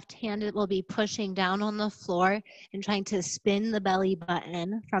 The left hand will be pushing down on the floor and trying to spin the belly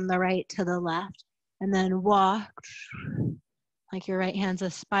button from the right to the left, and then walk like your right hand's a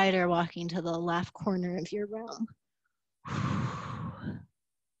spider walking to the left corner of your room.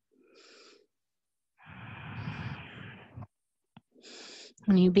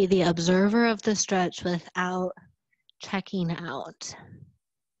 And you be the observer of the stretch without checking out.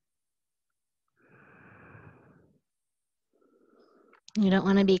 You don't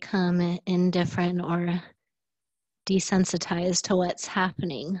want to become indifferent or desensitized to what's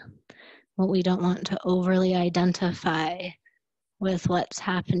happening. What we don't want to overly identify with what's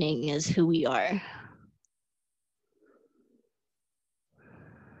happening is who we are.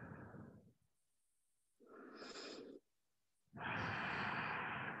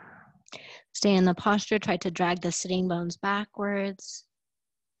 Stay in the posture, try to drag the sitting bones backwards.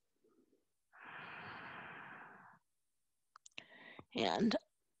 And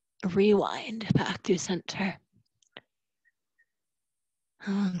rewind back through center.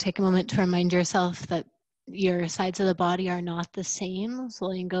 Take a moment to remind yourself that your sides of the body are not the same, so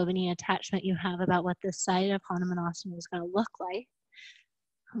letting go of any attachment you have about what this side of Hanumanasana is going to look like.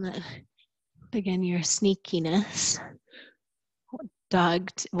 And then begin your sneakiness.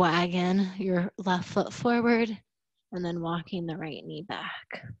 Dog wagging your left foot forward, and then walking the right knee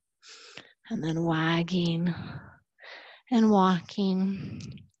back. And then wagging and walking.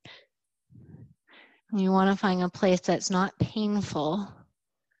 You want to find a place that's not painful,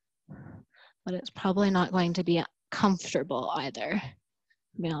 but it's probably not going to be comfortable either.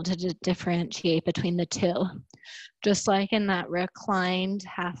 Be able to differentiate between the two. Just like in that reclined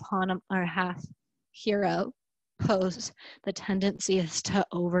half Hanuman or half hero pose, the tendency is to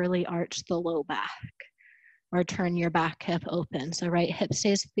overly arch the low back or turn your back hip open. So right hip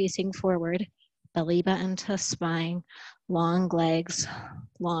stays facing forward, belly button to spine, long legs,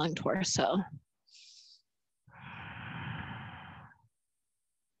 long torso.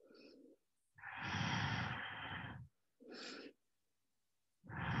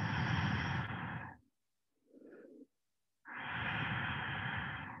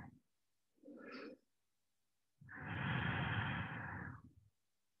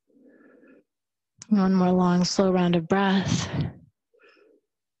 One more long, slow round of breath.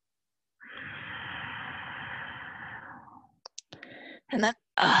 And then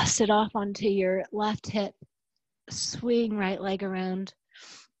sit off onto your left hip, swing right leg around,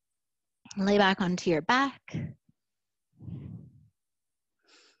 lay back onto your back.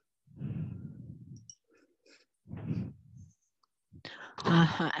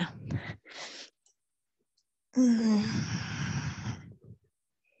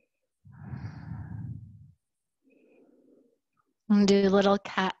 And do little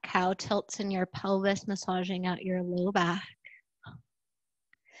cat-cow tilts in your pelvis, massaging out your low back.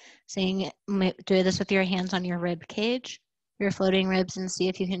 Do this with your hands on your rib cage, your floating ribs, and see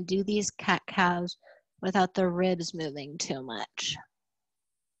if you can do these cat-cows without the ribs moving too much.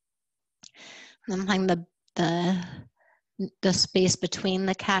 And then find the space between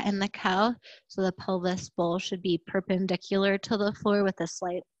the cat and the cow, so the pelvis bowl should be perpendicular to the floor with a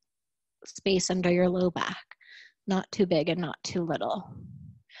slight space under your low back. Not too big and not too little.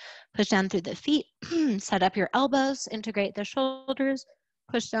 Push down through the feet, set up your elbows, integrate the shoulders,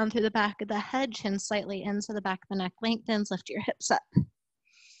 push down through the back of the head, chin slightly in so the back of the neck lengthens, lift your hips up.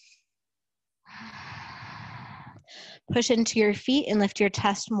 Push into your feet and lift your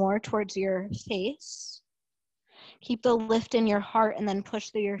chest more towards your face. Keep the lift in your heart and then push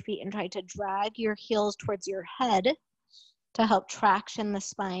through your feet and try to drag your heels towards your head to help traction the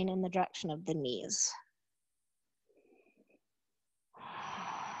spine in the direction of the knees.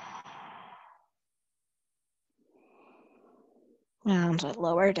 And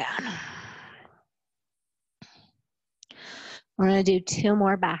lower down. We're going to do 2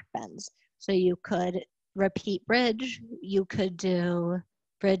 more back bends. So you could repeat bridge. You could do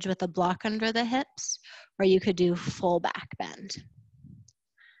bridge with a block under the hips, or you could do full back bend.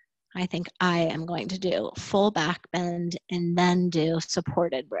 I think I am going to do full back bend and then do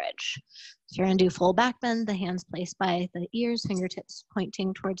supported bridge. So you're going to do full back bend, the hands placed by the ears, fingertips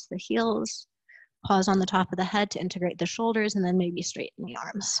pointing towards the heels. Pause on the top of the head to integrate the shoulders, and then maybe straighten the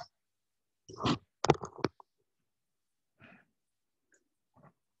arms.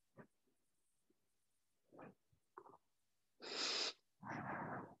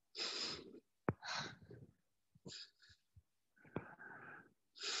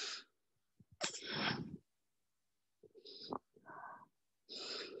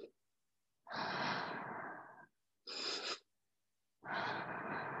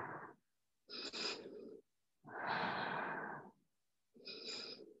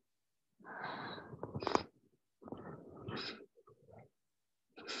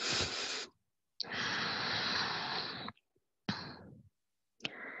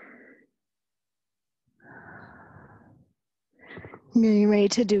 You're ready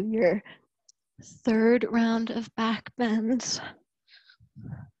to do your 3rd round of back bends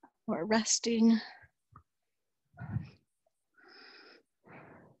or resting.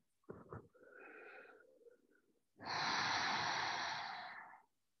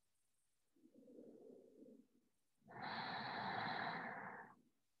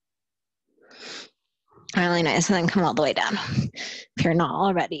 Really nice, and then come all the way down. If you're not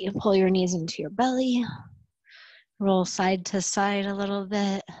already, pull your knees into your belly, roll side to side a little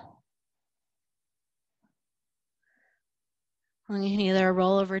bit. And you can either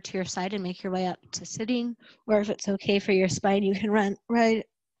roll over to your side and make your way up to sitting, or if it's okay for your spine, you can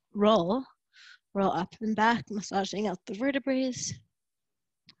roll up and back, massaging out the vertebrae.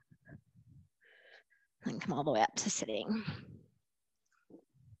 And come all the way up to sitting.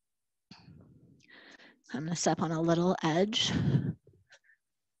 I'm going to step on a little edge.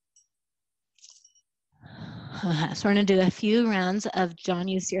 So we're going to do a few rounds of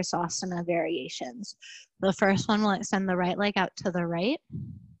Janu Sirsasana variations. The first one will extend the right leg out to the right.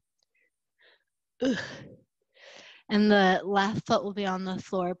 And the left foot will be on the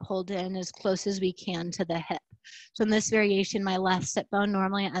floor, pulled in as close as we can to the hip. So in this variation, my left sit bone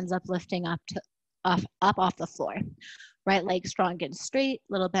normally ends up lifting up off the floor. Right leg strong and straight,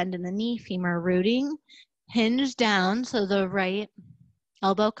 little bend in the knee, femur rooting, hinge down so the right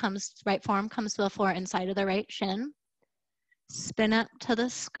forearm comes to the floor inside of the right shin. Spin up to the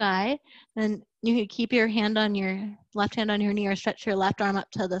sky. Then you can keep your left hand on your knee or stretch your left arm up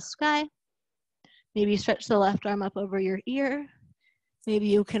to the sky. Maybe stretch the left arm up over your ear. Maybe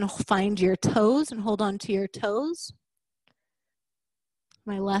you can find your toes and hold on to your toes.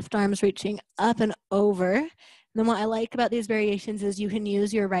 My left arm's reaching up and over. And then what I like about these variations is you can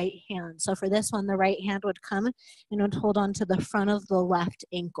use your right hand. So for this one, the right hand would come and would hold on to the front of the left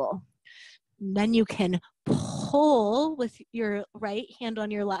ankle. And then you can pull with your right hand on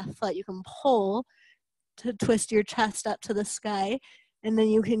your left foot. You can pull to twist your chest up to the sky. And then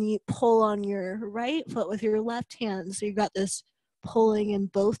you can pull on your right foot with your left hand. So you've got this pulling in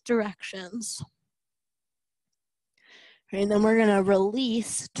both directions. And then we're going to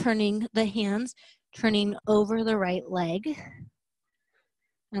release, turning the hands, turning over the right leg.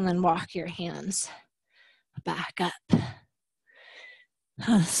 And then walk your hands back up.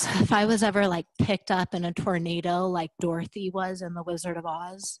 If I was ever picked up in a tornado like Dorothy was in The Wizard of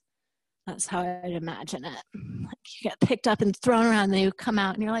Oz, that's how I'd imagine it. You get picked up and thrown around, and then you come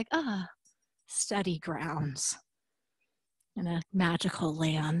out and you're like, steady grounds in a magical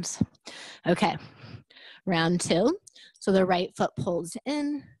land. Okay, round 2. So the right foot pulls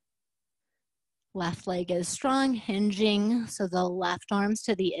in, left leg is strong, hinging. So the left arm's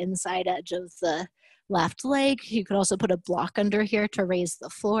to the inside edge of the left leg. You could also put a block under here to raise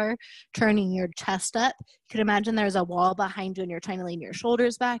the floor, turning your chest up. You could imagine there's a wall behind you and you're trying to lean your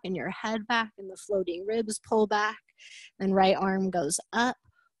shoulders back and your head back and the floating ribs pull back. And right arm goes up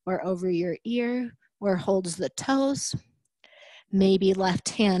or over your ear or holds the toes. Maybe left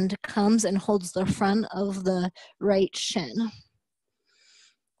hand comes and holds the front of the right shin.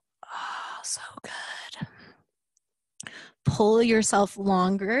 Oh, so good. Pull yourself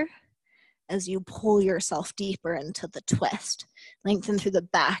longer as you pull yourself deeper into the twist. Lengthen through the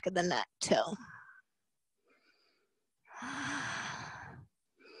back of the neck too.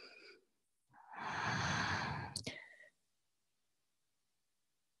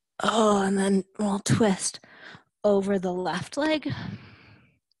 Oh, and then we'll twist over the left leg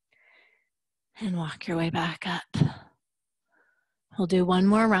and walk your way back up. We'll do one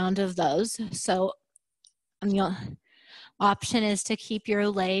more round of those. So the option is to keep your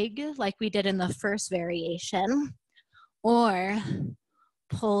leg like we did in the first variation, or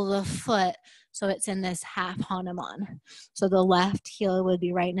pull the foot so it's in this half Hanuman. So the left heel would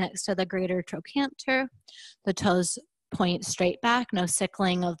be right next to the greater trochanter. The toes point straight back, no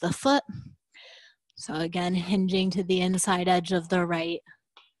sickling of the foot. So again, hinging to the inside edge of the right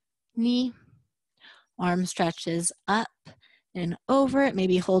knee. Arm stretches up and over. It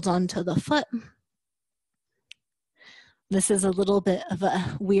maybe holds on to the foot. This is a little bit of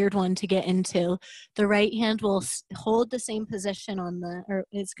a weird one to get into. The right hand will hold the same position or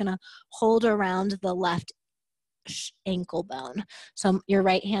it's gonna hold around the left ankle bone. So your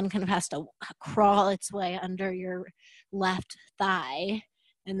right hand kind of has to crawl its way under your left thigh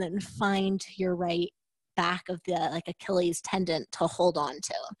and then find your right back of the like Achilles tendon to hold on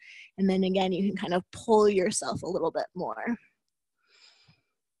to. And then again, you can kind of pull yourself a little bit more.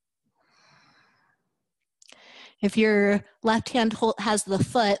 If your left hand has the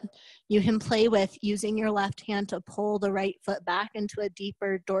foot, you can play with using your left hand to pull the right foot back into a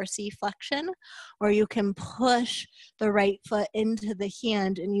deeper dorsiflexion, or you can push the right foot into the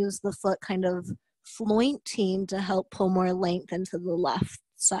hand and use the foot kind of flointing to help pull more length into the left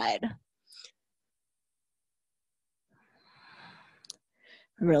side.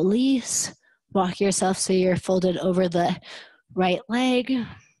 Release, walk yourself so you're folded over the right leg,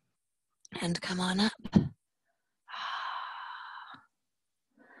 and come on up.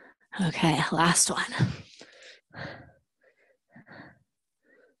 Okay, last one.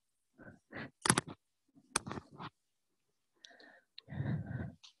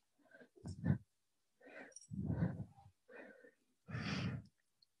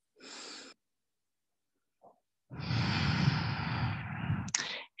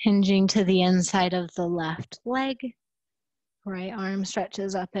 Hinging to the inside of the left leg. Right arm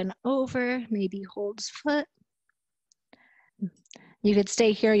stretches up and over, maybe holds foot. You could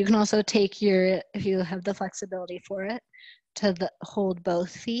stay here. You can also take if you have the flexibility for it, hold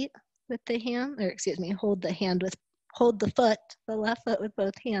both feet with the hand, or excuse me, hold the foot, the left foot with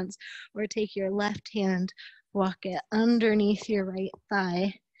both hands, or take your left hand, walk it underneath your right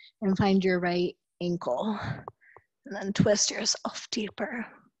thigh and find your right ankle, and then twist yourself deeper.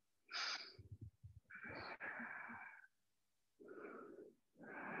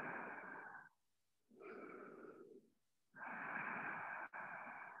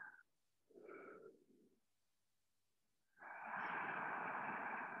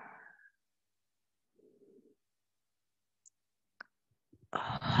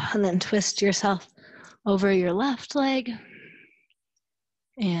 And then twist yourself over your left leg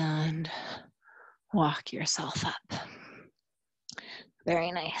and walk yourself up.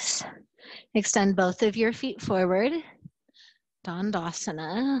 Very nice. Extend both of your feet forward.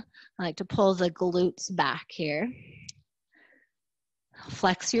 Dandasana. I like to pull the glutes back here.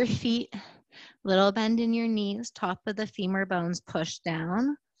 Flex your feet. Little bend in your knees. Top of the femur bones push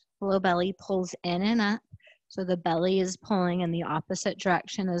down. Low belly pulls in and up. So the belly is pulling in the opposite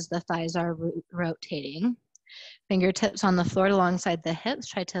direction as the thighs are rotating. Fingertips on the floor alongside the hips.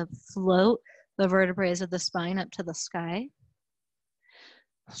 Try to float the vertebrae of the spine up to the sky.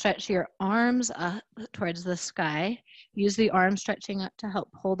 Stretch your arms up towards the sky. Use the arm stretching up to help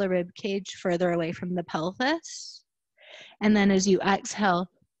pull the rib cage further away from the pelvis. And then as you exhale,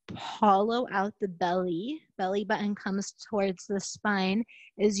 hollow out the belly. Belly button comes towards the spine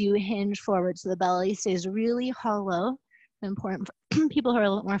as you hinge forward. So the belly stays really hollow. Important for people who are a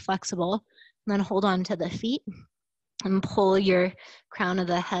little more flexible. And then hold on to the feet and pull your crown of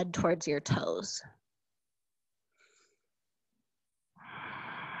the head towards your toes.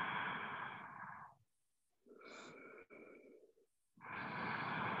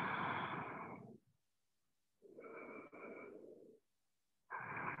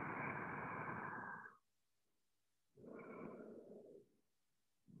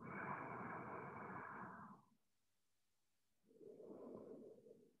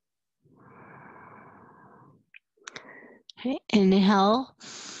 Okay, inhale,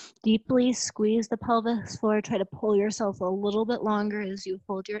 deeply squeeze the pelvis floor. Try to pull yourself a little bit longer as you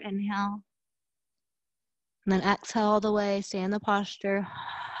hold your inhale. And then exhale all the way, stay in the posture.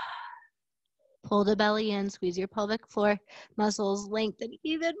 Pull the belly in, squeeze your pelvic floor muscles, lengthen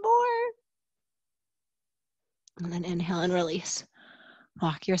even more. And then inhale and release.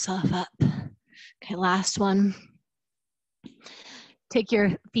 Walk yourself up. Okay, last one. Take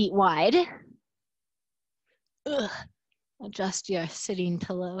your feet wide. Adjust your sitting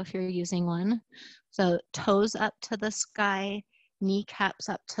pillow if you're using one. So toes up to the sky, kneecaps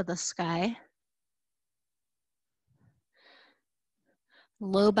up to the sky.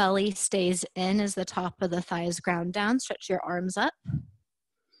 Low belly stays in as the top of the thighs ground down. Stretch your arms up.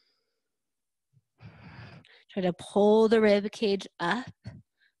 Try to pull the rib cage up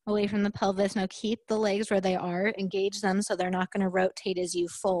away from the pelvis. Now keep the legs where they are. Engage them so they're not going to rotate as you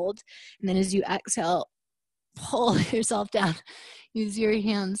fold. And then as you exhale, pull yourself down. Use your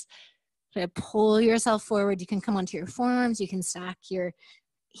hands. Try to pull yourself forward. You can come onto your forearms. You can stack your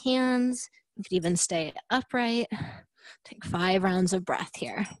hands. You could even stay upright. Take 5 rounds of breath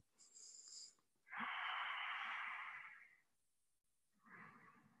here.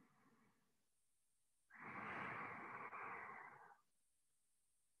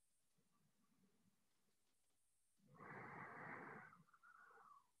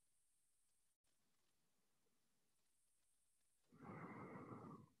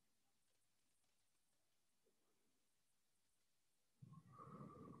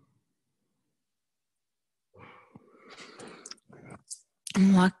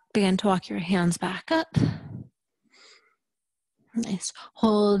 And begin to walk your hands back up. Nice.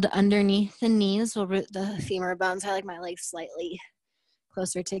 Hold underneath the knees. We'll root the femur bones. I like my legs slightly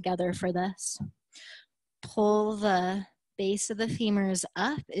closer together for this. Pull the base of the femurs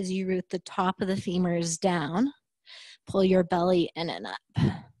up as you root the top of the femurs down. Pull your belly in and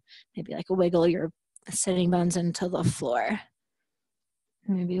up. Maybe like wiggle your sitting bones into the floor.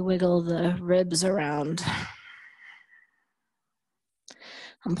 Maybe wiggle the ribs around.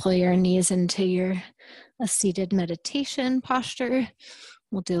 And pull your knees into a seated meditation posture.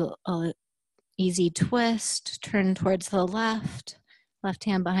 We'll do an easy twist. Turn towards the left. Left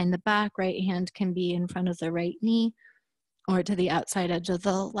hand behind the back. Right hand can be in front of the right knee or to the outside edge of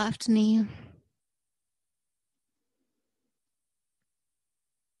the left knee.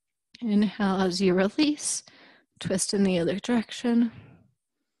 Inhale as you release. Twist in the other direction.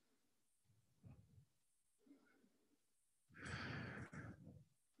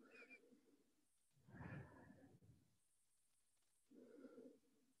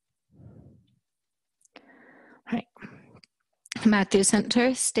 All right. Come back to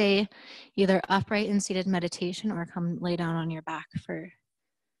center. Stay either upright in seated meditation or come lay down on your back for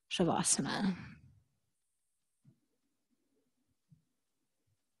Shavasana.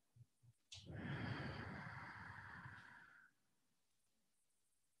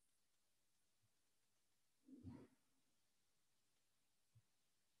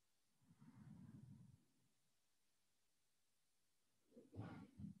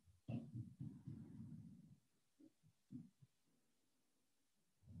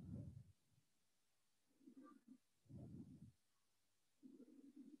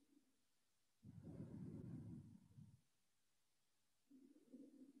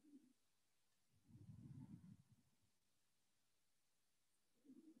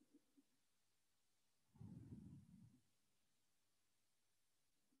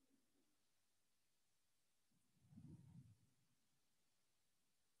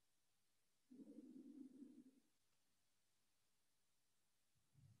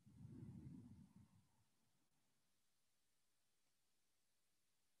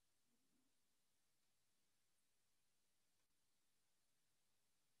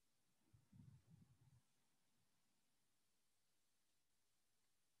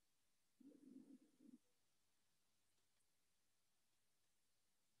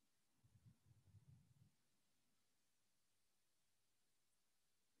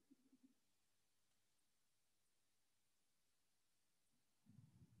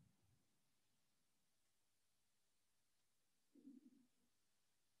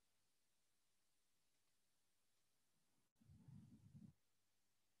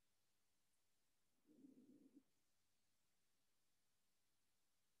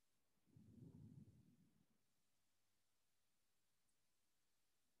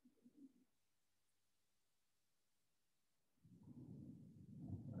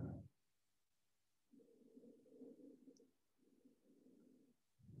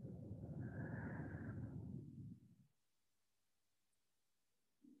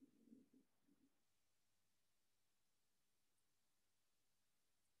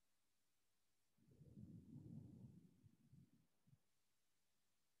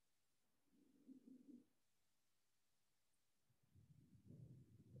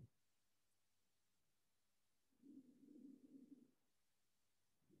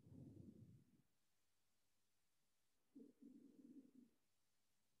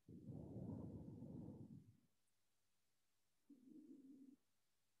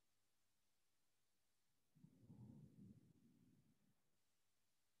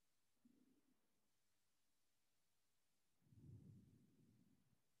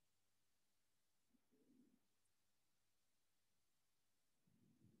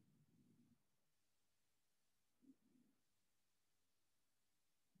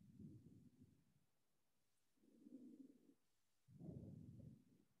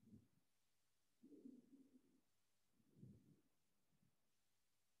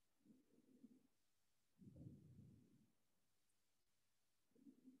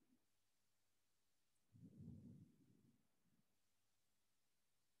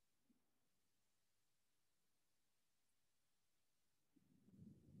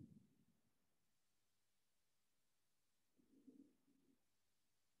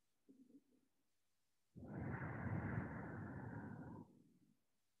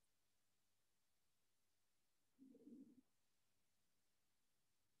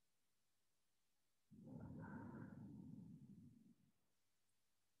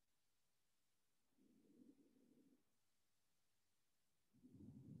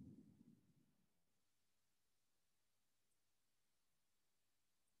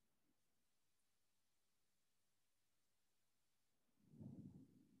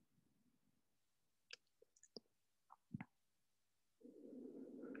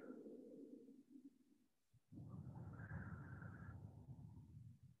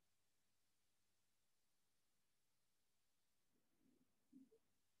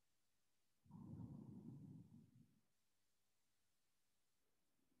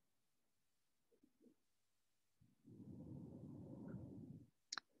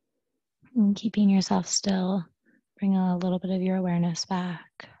 And keeping yourself still, bring a little bit of your awareness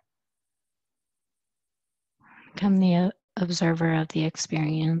back. Become the observer of the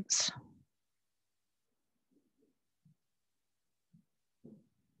experience.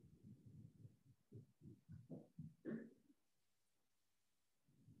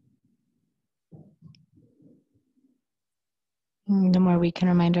 And the more we can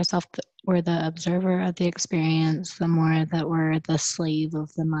remind ourselves that we're the observer of the experience, the more that we're the slave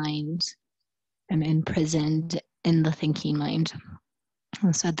of the mind and imprisoned in the thinking mind.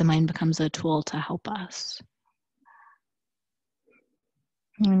 Instead, the mind becomes a tool to help us.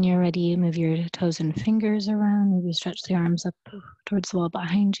 When you're ready, move your toes and fingers around. Maybe stretch the arms up towards the wall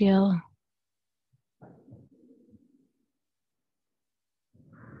behind you.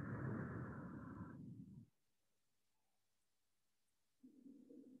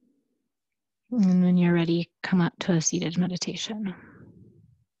 And when you're ready, come up to a seated meditation.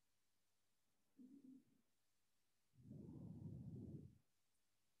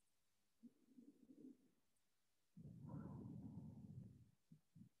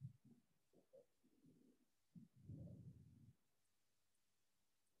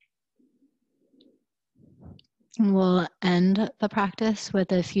 We'll end the practice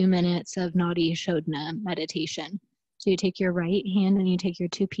with a few minutes of Nadi Shodhana meditation. So you take your right hand and you take your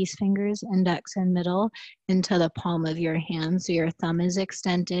two peace fingers, index and middle, into the palm of your hand. So your thumb is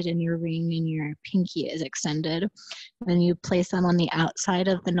extended and your ring and your pinky is extended. Then you place them on the outside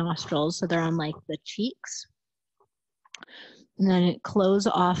of the nostrils, so they're on like the cheeks. And then close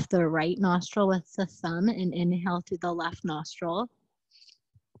off the right nostril with the thumb and inhale through the left nostril.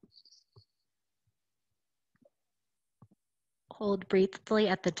 Hold briefly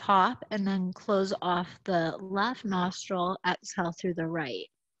at the top and then close off the left nostril, exhale through the right.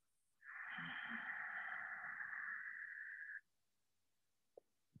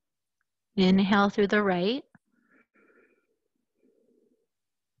 Inhale through the right.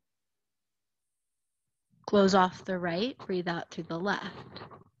 Close off the right, breathe out through the left.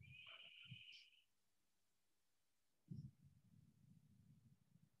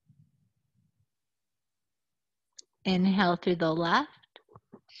 Inhale through the left.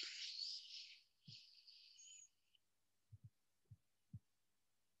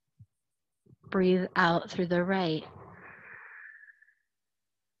 Breathe out through the right.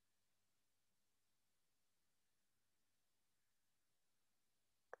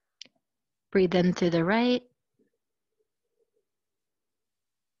 Breathe in through the right.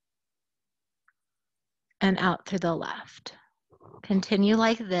 And out through the left. Continue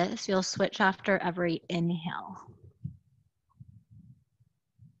like this. You'll switch after every inhale.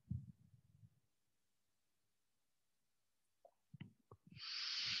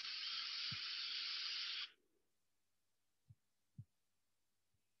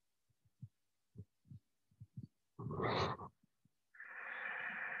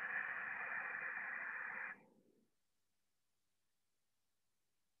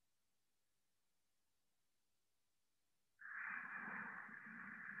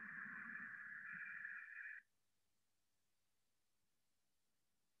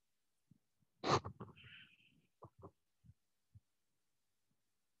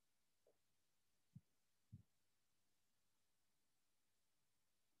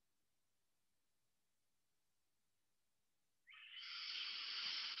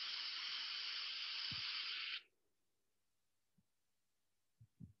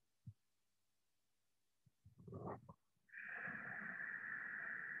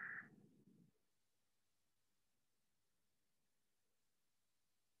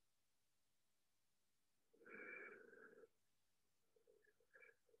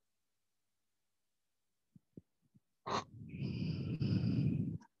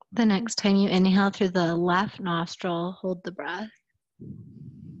 The next time you inhale through the left nostril, hold the breath.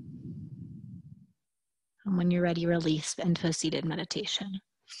 And when you're ready, release into a seated meditation.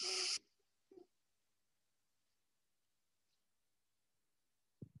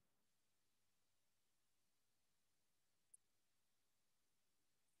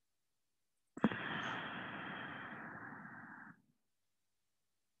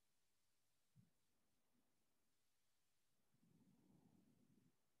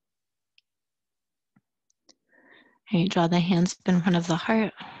 You draw the hands up in front of the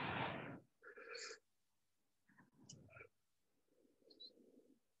heart.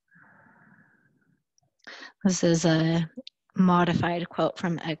 This is a modified quote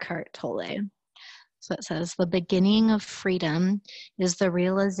from Eckhart Tolle. So it says, "The beginning of freedom is the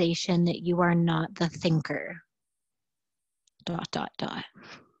realization that you are not the thinker, ...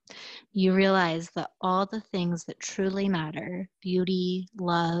 you realize that all the things that truly matter, beauty,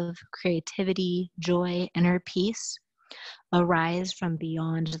 love, creativity, joy, inner peace, arise from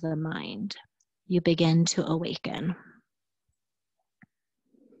beyond the mind. You begin to awaken.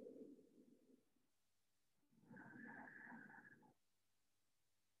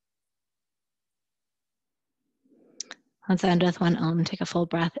 Let's end with one Om. Take a full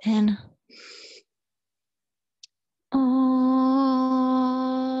breath in. Om.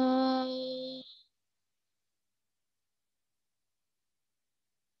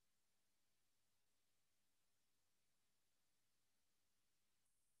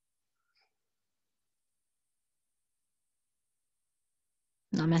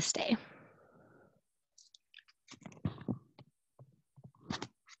 Namaste.